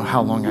 I don't know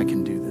how long I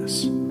can do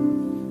this.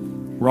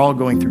 We're all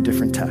going through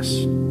different tests.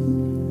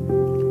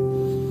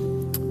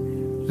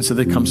 And so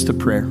that comes to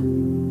prayer.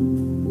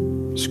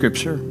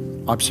 Scripture,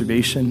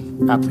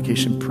 observation,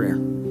 application, prayer.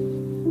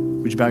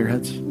 Would you bow your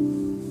heads?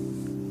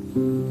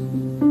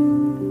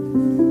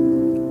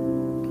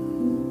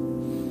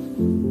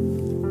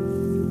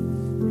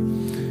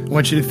 I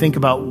want you to think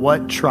about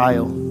what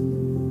trial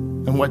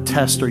and what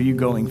test are you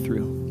going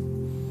through.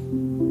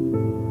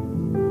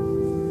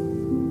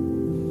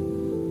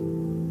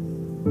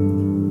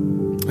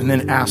 And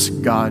then ask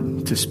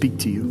God to speak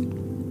to you.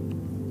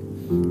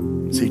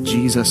 Say,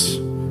 Jesus,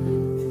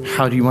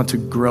 how do you want to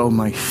grow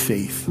my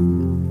faith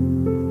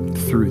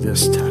through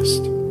this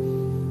test?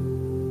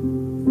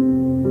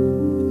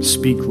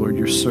 Speak, Lord,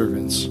 your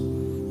servants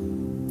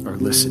are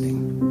listening.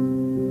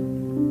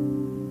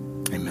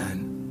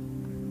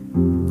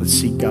 Amen. Let's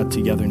seek God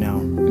together now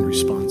in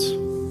response.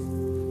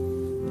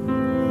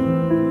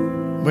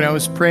 When I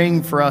was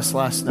praying for us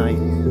last night,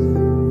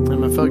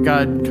 I felt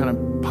God kind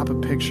of pop a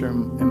picture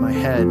in my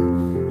head.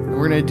 And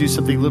we're going to do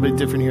something a little bit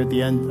different here at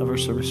the end of our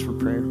service for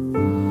prayer.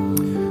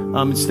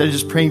 Instead of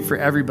just praying for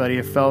everybody,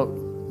 I felt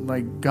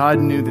like God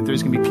knew that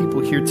there's going to be people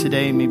here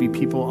today, maybe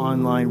people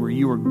online, where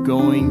you are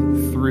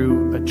going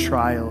through a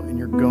trial and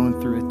you're going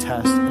through a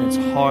test and it's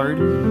hard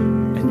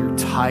and you're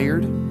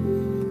tired.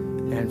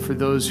 And for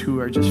those who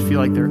are just feel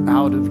like they're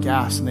out of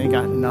gas and they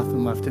got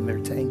nothing left in their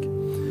tank.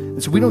 And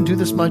And so we don't do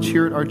this much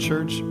here at our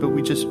church, but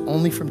we just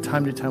only from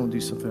time to time will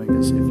do something like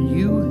this. If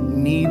you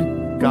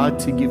need God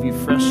to give you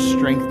fresh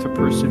strength to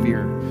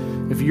persevere,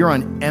 if you're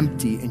on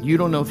empty and you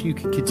don't know if you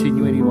can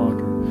continue any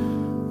longer,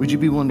 would you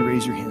be willing to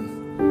raise your hand?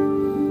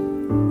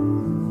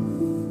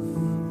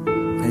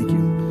 Thank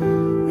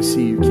you. I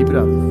see you. Keep it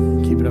up.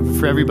 Keep it up.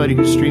 For everybody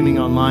who's streaming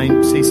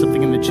online, say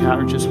something in the chat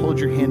or just hold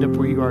your hand up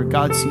where you are.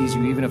 God sees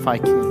you even if I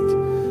can't.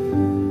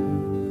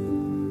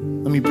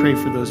 Let me pray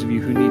for those of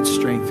you who need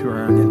strength, who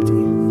are on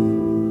empty.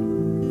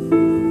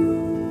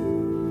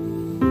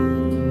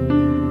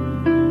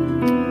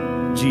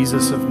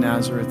 Jesus of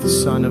Nazareth, the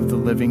Son of the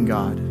living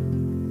God,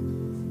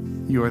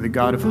 you are the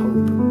God of hope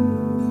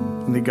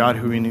and the God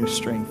who renews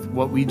strength.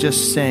 What we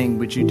just sang,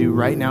 would you do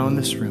right now in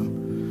this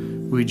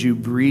room? Would you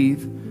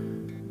breathe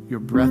your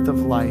breath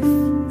of life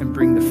and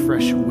bring the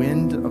fresh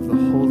wind of the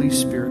Holy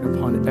Spirit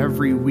upon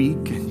every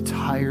weak and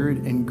tired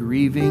and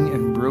grieving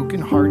and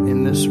broken heart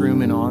in this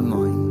room and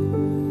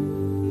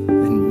online,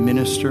 and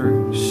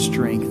minister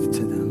strength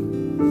to them.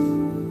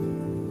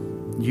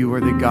 You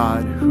are the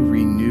God who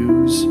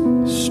renews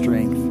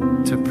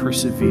strength to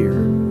persevere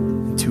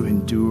and to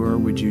endure.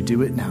 Would you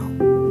do it now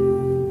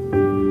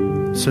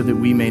so that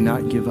we may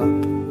not give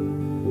up,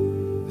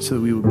 so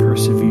that we would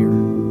persevere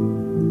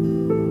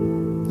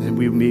and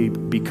we may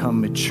become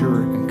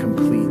mature and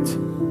complete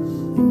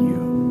in you.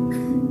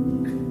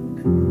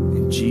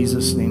 In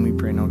Jesus' name we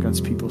pray. And all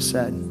God's people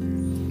said,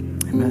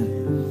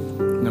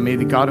 amen. Now may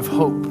the God of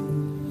hope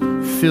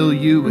fill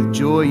you with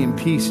joy and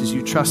peace as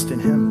you trust in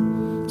him,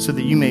 so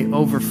that you may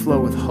overflow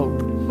with hope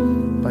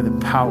by the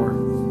power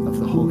of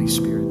the Holy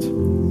Spirit.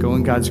 Go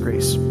in God's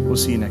grace. We'll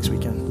see you next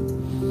weekend.